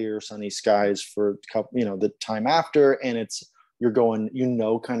relatively clear sunny skies for the time after, and you're going,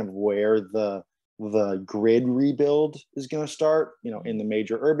 kind of where the grid rebuild is going to start, in the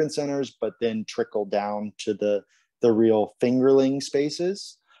major urban centers, but then trickle down to the real fingerling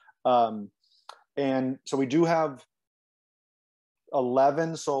spaces. And so we do have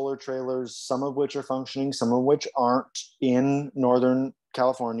 11 solar trailers, some of which are functioning, some of which aren't, in Northern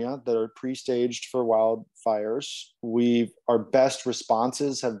California, that are pre-staged for wildfires. Our best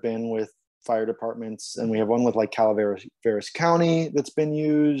responses have been with fire departments, and we have one with like Calaveras County that's been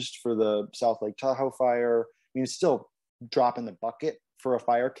used for the South Lake Tahoe fire. I mean, it's still drop in the bucket for a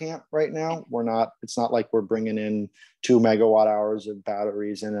fire camp right now. It's not like we're bringing in 2 megawatt hours of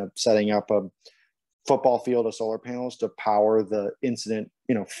batteries and setting up a football field of solar panels to power the incident,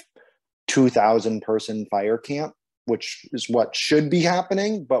 2,000 person fire camp, which is what should be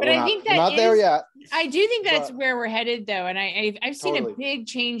happening, but we're not there yet. I do think that's where we're headed though. And I've seen a big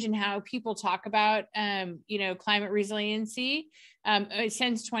change in how people talk about, climate resiliency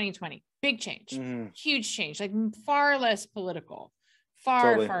since 2020, big change, huge change, like far less political,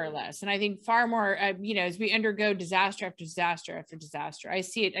 far less. And I think far more, as we undergo disaster after disaster after disaster, I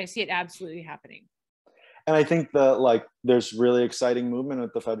see it absolutely happening. And I think there's really exciting movement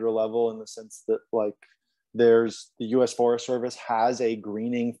at the federal level in the sense that the U.S. Forest Service has a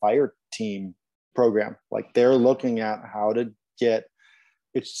greening fire team program. Like they're looking at how to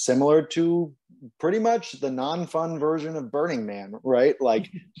it's similar to pretty much the non-fun version of Burning Man, right? Like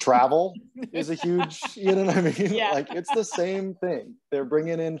travel is a huge, you know what I mean? Yeah. Like it's the same thing. They're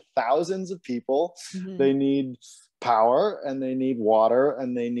bringing in thousands of people. Mm-hmm. They need power and they need water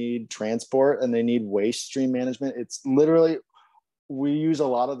and they need transport and they need waste stream management. It's literally, we use a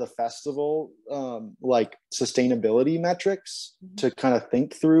lot of the festival sustainability metrics to kind of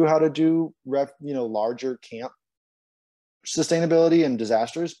think through how to do larger camp sustainability and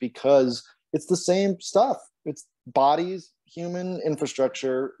disasters, because it's the same stuff. It's bodies, human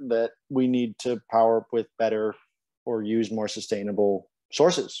infrastructure that we need to power with better or use more sustainable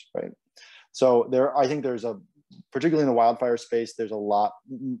sources, right? So I think there's particularly in the wildfire space, there's a lot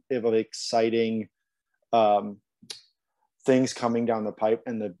of exciting things coming down the pipe,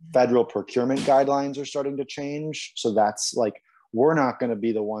 and the federal procurement guidelines are starting to change. So that's we're not going to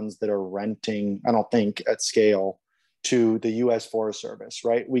be the ones that are renting, I don't think, at scale, to the U.S. Forest Service,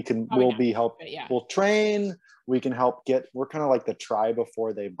 right? We'll train, we can help we're kind of like the try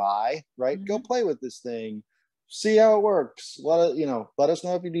before they buy, right? Mm-hmm. Go play with this thing, see how it works. Let us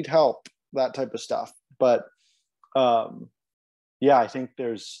know if you need help, that type of stuff. But I think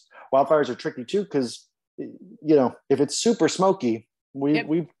wildfires are tricky too, because, if it's super smoky,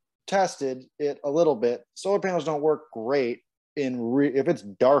 we've tested it a little bit. Solar panels don't work great if it's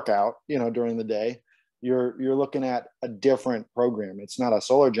dark out, during the day. You're looking at a different program. It's not a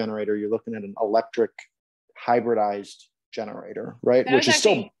solar generator. You're looking at an electric hybridized generator, right? Which is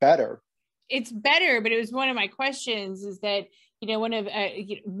still better. It's better, but it was one of my questions is that, one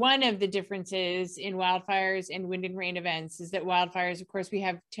of the differences in wildfires and wind and rain events is that wildfires, of course, we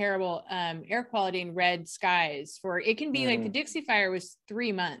have terrible air quality and red skies it can be like the Dixie Fire was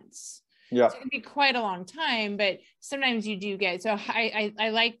 3 months. Yeah, so it can be quite a long time, but sometimes you do get. So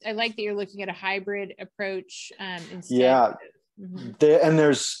I like that you're looking at a hybrid approach instead. Yeah,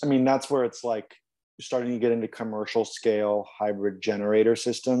 that's where it's like starting to get into commercial scale hybrid generator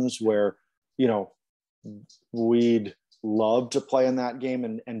systems where we'd love to play in that game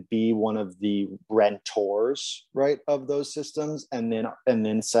and be one of the rentors, right, of those systems, and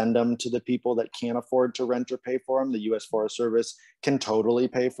then send them to the people that can't afford to rent or pay for them. The U.S. Forest Service can totally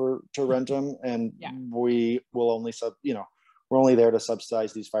pay to rent them, and we will only we're only there to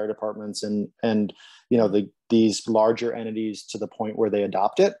subsidize these fire departments and these larger entities to the point where they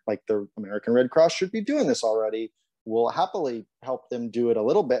adopt it. Like the American Red Cross should be doing this already. We'll happily help them do it a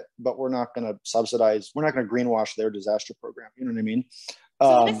little bit, but we're not going to greenwash their disaster program. You know what I mean?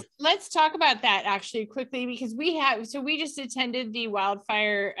 So let's talk about that actually quickly, because we just attended the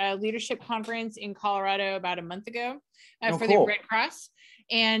wildfire leadership conference in Colorado about a month ago for the Red Cross.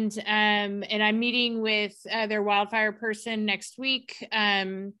 And I'm meeting with their wildfire person next week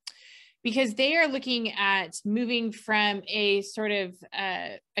because they are looking at moving from a sort of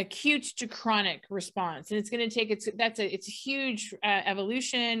acute to chronic response. And it's going to take, it's a huge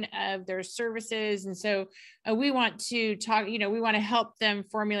evolution of their services. And so we want to talk, we want to help them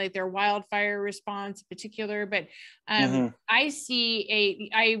formulate their wildfire response in particular. But I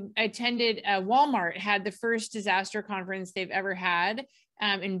attended Walmart had the first disaster conference they've ever had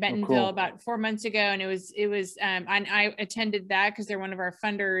in Bentonville about 4 months ago. And it was and I attended that because they're one of our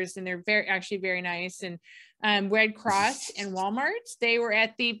funders and they're very nice. And Red Cross and Walmart, they were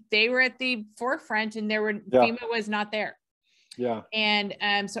at the forefront, and FEMA was not there. Yeah.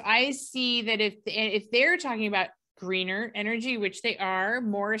 And so I see that if they're talking about greener energy, which they are,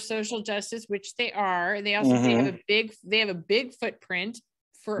 more social justice, which they are, they also they have a big footprint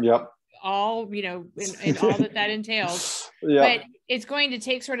for all, in all that entails. But it's going to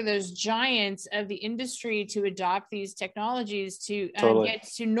take sort of those giants of the industry to adopt these technologies to get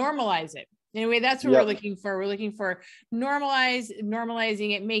to normalize it. Anyway, that's what we're looking for. We're looking for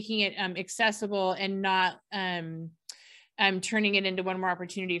normalizing it, making it accessible, and not turning it into one more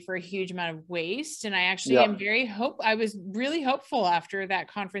opportunity for a huge amount of waste. And I actually I was really hopeful after that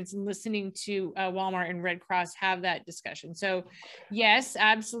conference and listening to Walmart and Red Cross have that discussion. So yes,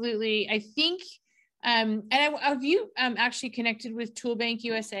 absolutely. I think, have you actually connected with Toolbank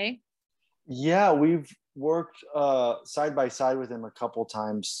USA? Yeah, we've worked side by side with him a couple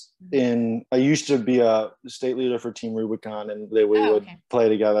times. I used to be a state leader for Team Rubicon, and we would play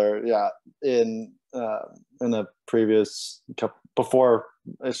together. Yeah, in the previous before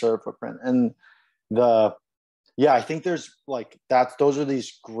I started Footprint, and I think there's those are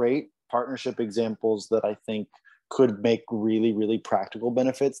these great partnership examples that I think could make really, really practical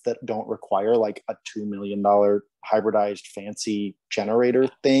benefits that don't require like a $2 million hybridized fancy generator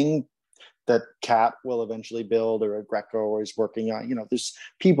thing that CAT will eventually build, or a Greco is working on. There's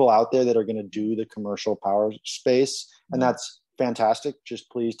people out there that are going to do the commercial power space, and that's fantastic. Just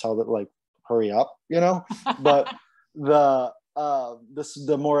please tell that, hurry up, But the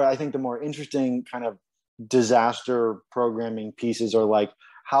more interesting kind of disaster programming pieces are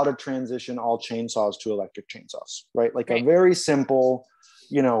how to transition all chainsaws to electric chainsaws, right? A very simple,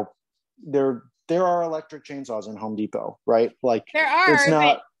 there are electric chainsaws in Home Depot, right? There are. It's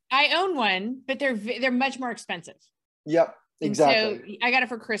not. I own one, but they're much more expensive. Yep, exactly. And so I got it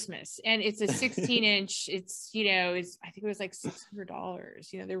for Christmas, and it's a 16-inch. It's I think it was like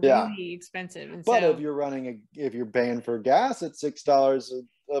 $600. They're really expensive. And but if you're paying for gas at $6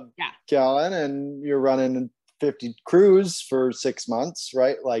 a gallon, and you're running 50 crews for 6 months,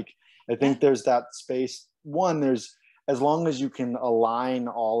 right? I think there's that space. There's, as long as you can align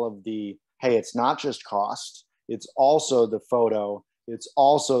all of the, hey, it's not just cost, it's also the photo. It's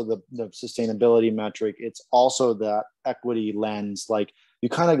also the sustainability metric. It's also that equity lens. You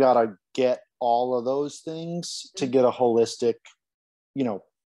kind of got to get all of those things to get a holistic, a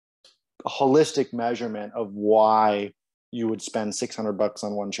holistic measurement of why you would spend $600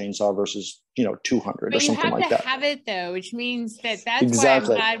 on one chainsaw versus 200 or something like that. You have to have it though, which means that's Exactly. why I'm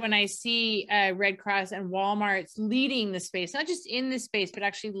glad when I see Red Cross and Walmart's leading the space, not just in the space, but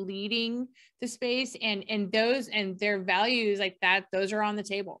actually leading the space, and those and their values like that, those are on the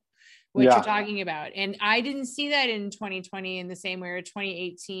table. What you're talking about. And I didn't see that in 2020 in the same way, or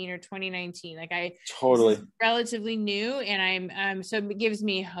 2018 or 2019. Like totally relatively new, and I'm so it gives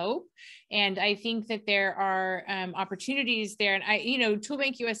me hope. And I think that there are opportunities there. And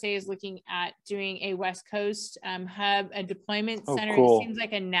Toolbank USA is looking at doing a West Coast hub, a deployment center. Cool. It seems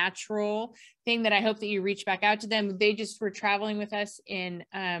like a natural thing that I hope that you reach back out to them. They just were traveling with us in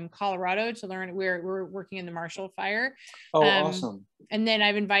Colorado to learn. We're working in the Marshall Fire. Awesome. And then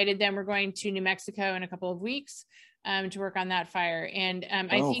I've invited them. We're going to New Mexico in a couple of weeks to work on that fire. And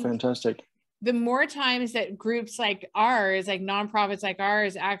I think fantastic. The more times that groups like ours, like nonprofits like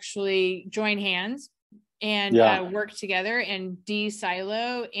ours, actually join hands and work together and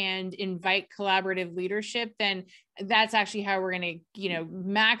de-silo and invite collaborative leadership, then that's actually how we're going to,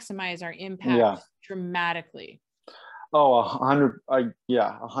 maximize our impact dramatically. 100%.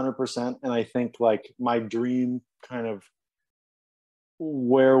 And I think like my dream kind of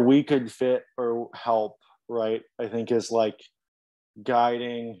where we could fit or help, right, I think is like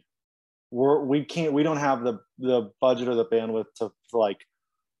guiding. We don't have the budget or the bandwidth to like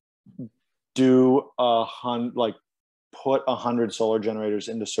do put 100 solar generators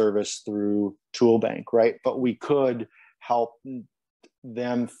into service through Toolbank, right? But we could help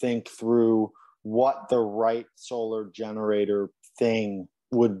them think through what the right solar generator thing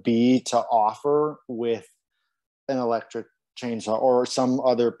would be to offer with an electric chainsaw or some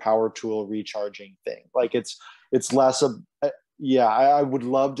other power tool recharging thing. Like it's less of I would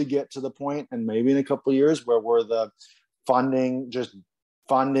love to get to the point, and maybe in a couple of years, where we're the funding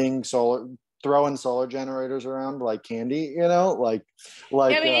solar, throwing solar generators around like candy,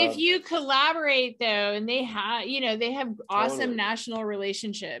 if you collaborate though, and they have awesome national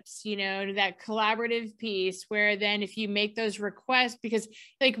relationships, that collaborative piece where then if you make those requests, because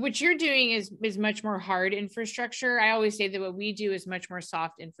like what you're doing is much more hard infrastructure. I always say that what we do is much more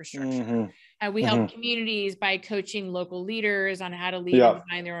soft infrastructure. We help communities by coaching local leaders on how to lead and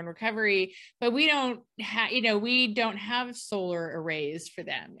design their own recovery, but we don't have solar arrays for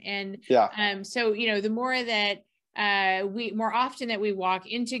them. And so the more that more often that we walk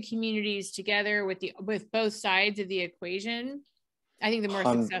into communities together with both sides of the equation, I think the more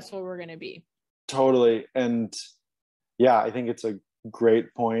successful we're going to be. Totally. And I think it's a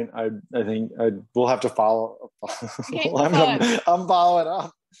great point. I think we'll have to follow. Okay, I'm following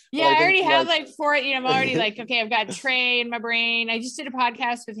up. Yeah, I already have like 4, I'm already like, okay, I've got Trey in my brain. I just did a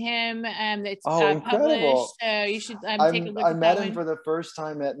podcast with him that's published. So you should take a look at that. I met him for the first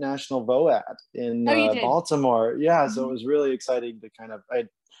time at National VOAD in Baltimore. Yeah, so it was really exciting to kind of,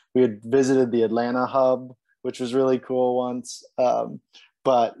 we had visited the Atlanta hub, which was really cool once.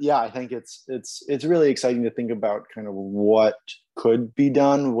 But I think it's really exciting to think about kind of what could be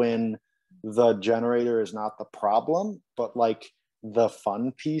done when the generator is not the problem, but like the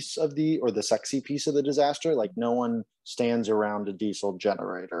fun piece of the sexy piece of the disaster. Like no one stands around a diesel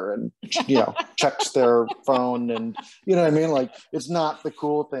generator and checks their phone, and what I mean, like it's not the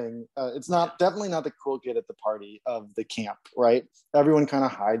cool thing. It's definitely not the cool kid at the party of the camp, right? Everyone kind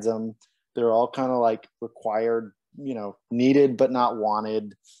of hides them. They're all kind of like required, needed but not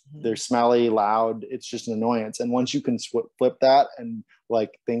wanted. They're smelly, loud. It's just an annoyance. And once you can flip that and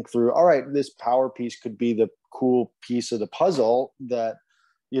like think through, all right, this power piece could be the cool piece of the puzzle that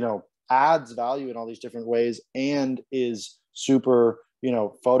adds value in all these different ways and is super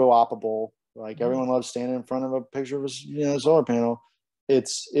photo oppable. Like everyone loves standing in front of a picture of a solar panel.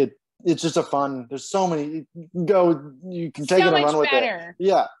 It's just a fun. There's so many. You can take it and run with it.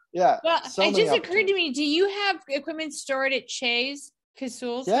 Yeah. Well, it just occurred to me. Do you have equipment stored at Che's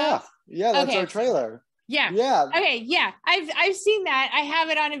Kasul? Yeah, that's our trailer. Yeah. Okay. Yeah. I've seen that. I have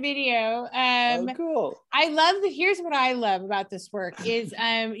it on a video. Cool. Here's what I love about this work is,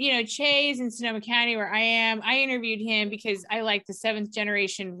 Che's in Sonoma County where I am, I interviewed him because I like the 7th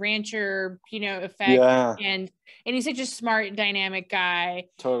generation rancher, effect. Yeah. And he's such a smart, dynamic guy.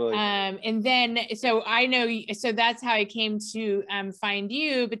 Totally. And then, so I know, so that's how I came to find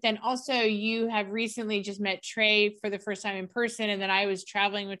you. But then also you have recently just met Trey for the first time in person. And then I was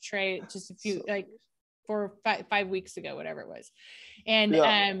traveling with Trey just 4 or 5 weeks ago, whatever it was. And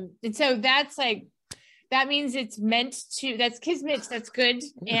so that's like, that means it's meant to, that's kismet, that's good.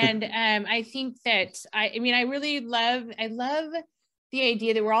 And I think that I really love the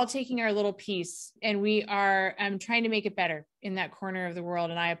idea that we're all taking our little piece and we are trying to make it better in that corner of the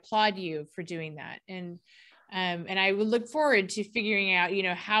world. And I applaud you for doing that. And I would look forward to figuring out,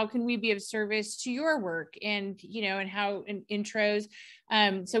 how can we be of service to your work and, and how in intros.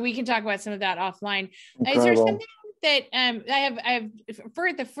 So we can talk about some of that offline. Is there something that I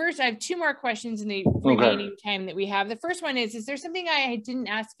have two more questions in the remaining time that we have. The first one is there something I didn't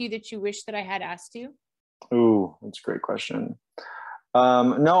ask you that you wish that I had asked you? Ooh, that's a great question.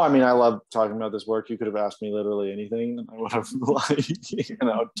 No, I mean, I love talking about this work. You could have asked me literally anything and I would have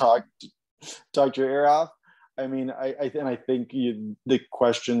talked your ear off. I mean, I think the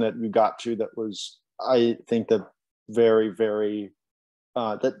question that you got to that was, I think that very, very,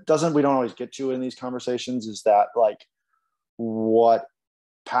 we don't always get to in these conversations is that like, what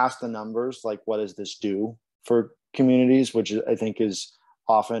past the numbers, like what does this do for communities, which I think is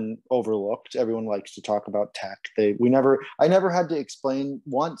often overlooked. Everyone likes to talk about tech. I never had to explain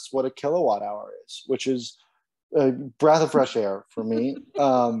once what a kilowatt hour is, which is a breath of fresh air for me.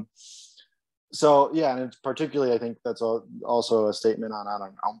 So yeah, and it's particularly, I think that's also a statement on, I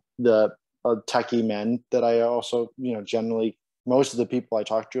don't know, the techie men that I also, generally, most of the people I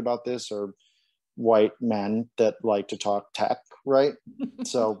talk to about this are white men that like to talk tech, right?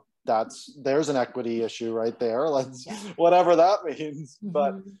 So there's an equity issue right there. Whatever that means.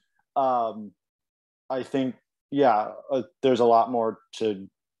 But I think, there's a lot more to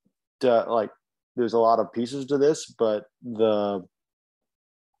there's a lot of pieces to this, but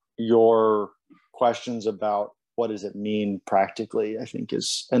your questions about what does it mean practically, I think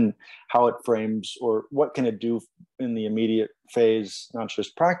and how it frames or what can it do in the immediate phase, not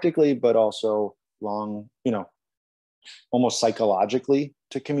just practically, but also long, almost psychologically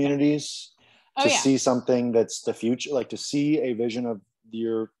to communities see something that's the future, like to see a vision of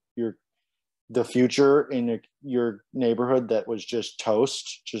the future in your neighborhood that was just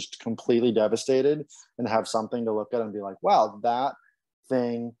toast, just completely devastated, and have something to look at and be like, wow, that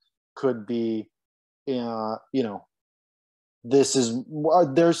thing could be, there's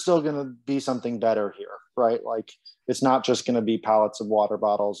still going to be something better here, right? Like it's not just going to be pallets of water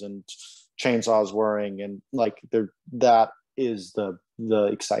bottles and chainsaws whirring, and like that is the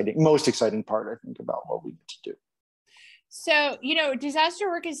most exciting part, I think, about what we get to do. So, disaster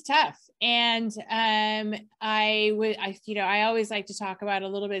work is tough. And I always like to talk about it a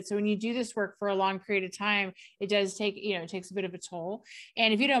little bit. So when you do this work for a long period of time, it does take, it takes a bit of a toll.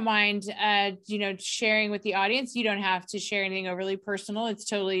 And if you don't mind, sharing with the audience, you don't have to share anything overly personal. It's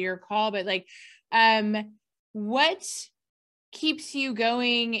totally your call. But like, what keeps you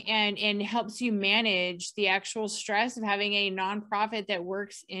going and helps you manage the actual stress of having a nonprofit that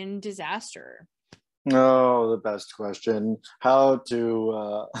works in disaster? Oh, the best question. How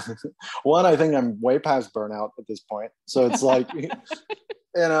to, I think I'm way past burnout at this point. So it's like,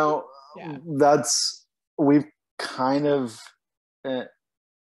 we've kind of,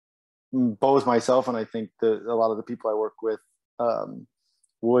 both myself and I think a lot of the people I work with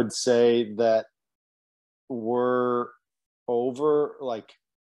would say that we're over, like,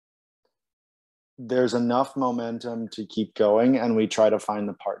 there's enough momentum to keep going, and we try to find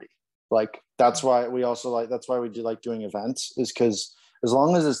the party. Like, that's why we do like doing events, is because as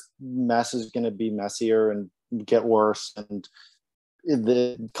long as this mess is going to be messier and get worse, and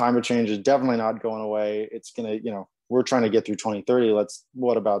the climate change is definitely not going away, it's going to, we're trying to get through 2030.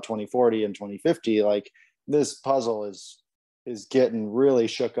 What about 2040 and 2050? Like, this puzzle is getting really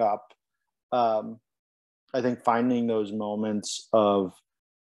shook up. I think finding those moments of,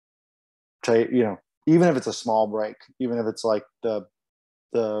 even if it's a small break, even if it's like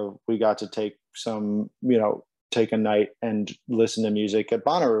we got to take a night and listen to music at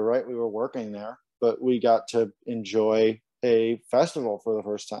Bonnaroo, right? We were working there, but we got to enjoy a festival for the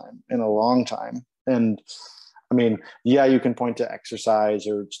first time in a long time. And I mean, yeah, you can point to exercise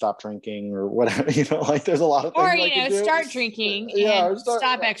or stop drinking or whatever, like there's a lot of things. Or, start drinking and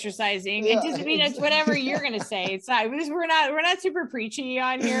stop exercising. Yeah, it doesn't mean it's whatever you're going to say. It's not, we're not super preachy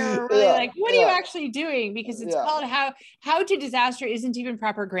on here. We're really like, what are you actually doing? Because it's called how to disaster isn't even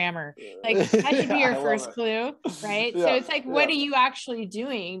proper grammar. Like that should be your first clue, right? So it's like, what are you actually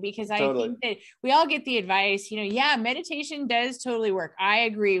doing? Because I think that we all get the advice, meditation does totally work. I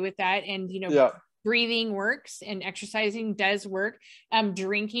agree with that. And, breathing works and exercising does work.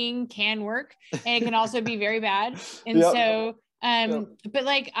 Drinking can work, and it can also be very bad. And but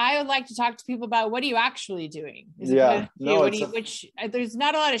like, I would like to talk to people about what are you actually doing? Which there's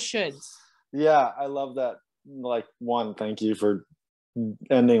not a lot of shoulds. Yeah, I love that. Like, thank you for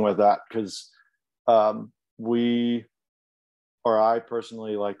ending with that, because we I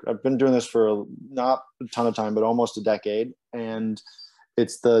personally, like, I've been doing this for not a ton of time, but almost a decade. And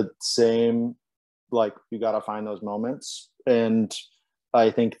it's the same, like, you got to find those moments. And I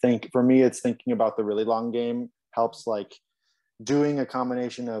think for me, it's thinking about the really long game helps, like doing a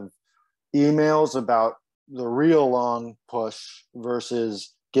combination of emails about the real long push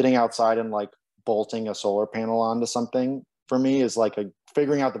versus getting outside and like bolting a solar panel onto something, for me is like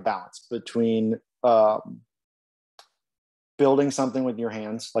figuring out the balance between building something with your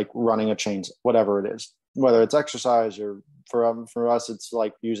hands, like running a chainsaw, whatever it is, whether it's exercise or for us, it's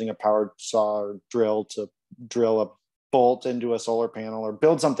like using a powered saw or drill to drill a bolt into a solar panel or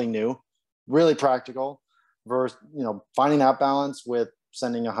build something new, really practical, versus, you know, finding that balance with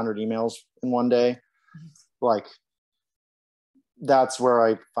sending 100 emails in one day. Like, that's where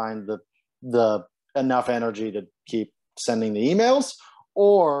I find the enough energy to keep sending the emails,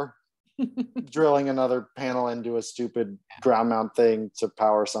 or drilling another panel into a stupid ground mount thing to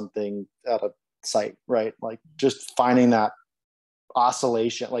power something at a site, right? Like, just finding that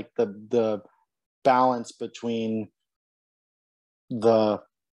oscillation, like the balance between the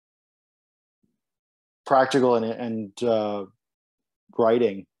practical and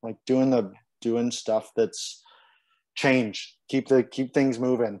writing, like doing stuff that's change, keep things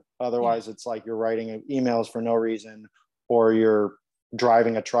moving. Otherwise, it's like you're writing emails for no reason, or you're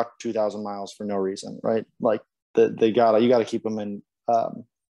driving a truck 2,000 miles for no reason, right? Like, you gotta keep them in,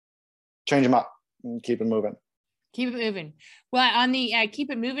 change them up and keep it moving. Keep it moving. Well, on the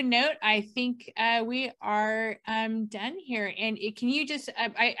keep it moving note, I think we are done here. And can you just,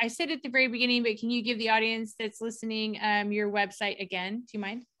 I said at the very beginning, but can you give the audience that's listening your website again? Do you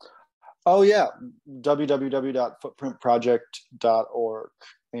mind? Oh yeah, www.footprintproject.org.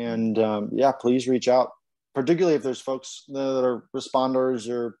 And yeah, please reach out, particularly if there's folks that are responders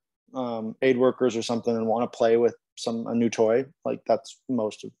or aid workers or something and want to play with a new toy. Like, that's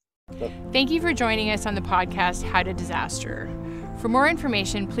most of that. Thank you for joining us on the podcast, How to Disaster. For more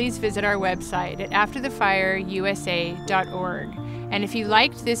information, please visit our website at afterthefireusa.org. And if you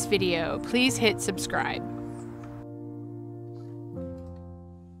liked this video, please hit subscribe.